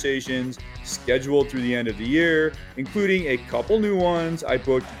conversations scheduled through the end of the year, including a couple new ones I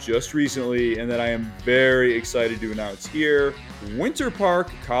booked just recently and that I am very excited to announce here. Winter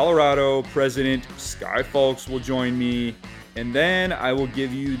Park, Colorado President Sky Fulks will join me. And then I will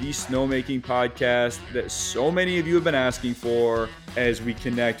give you the snowmaking podcast that so many of you have been asking for as we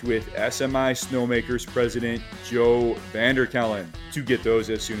connect with SMI Snowmakers President Joe Vanderkellen. To get those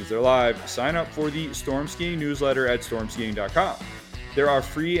as soon as they're live, sign up for the Storm Skiing newsletter at stormskiing.com. There are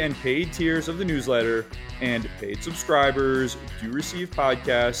free and paid tiers of the newsletter, and paid subscribers do receive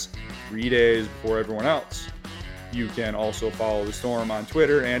podcasts 3 days before everyone else. You can also follow the Storm on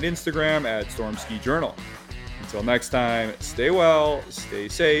Twitter and Instagram at Storm Ski Journal. Until next time, stay well, stay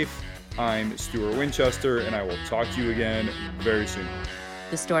safe. I'm Stuart Winchester, and I will talk to you again very soon.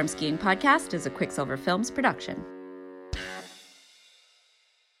 The Storm Skiing Podcast is a Quicksilver Films production.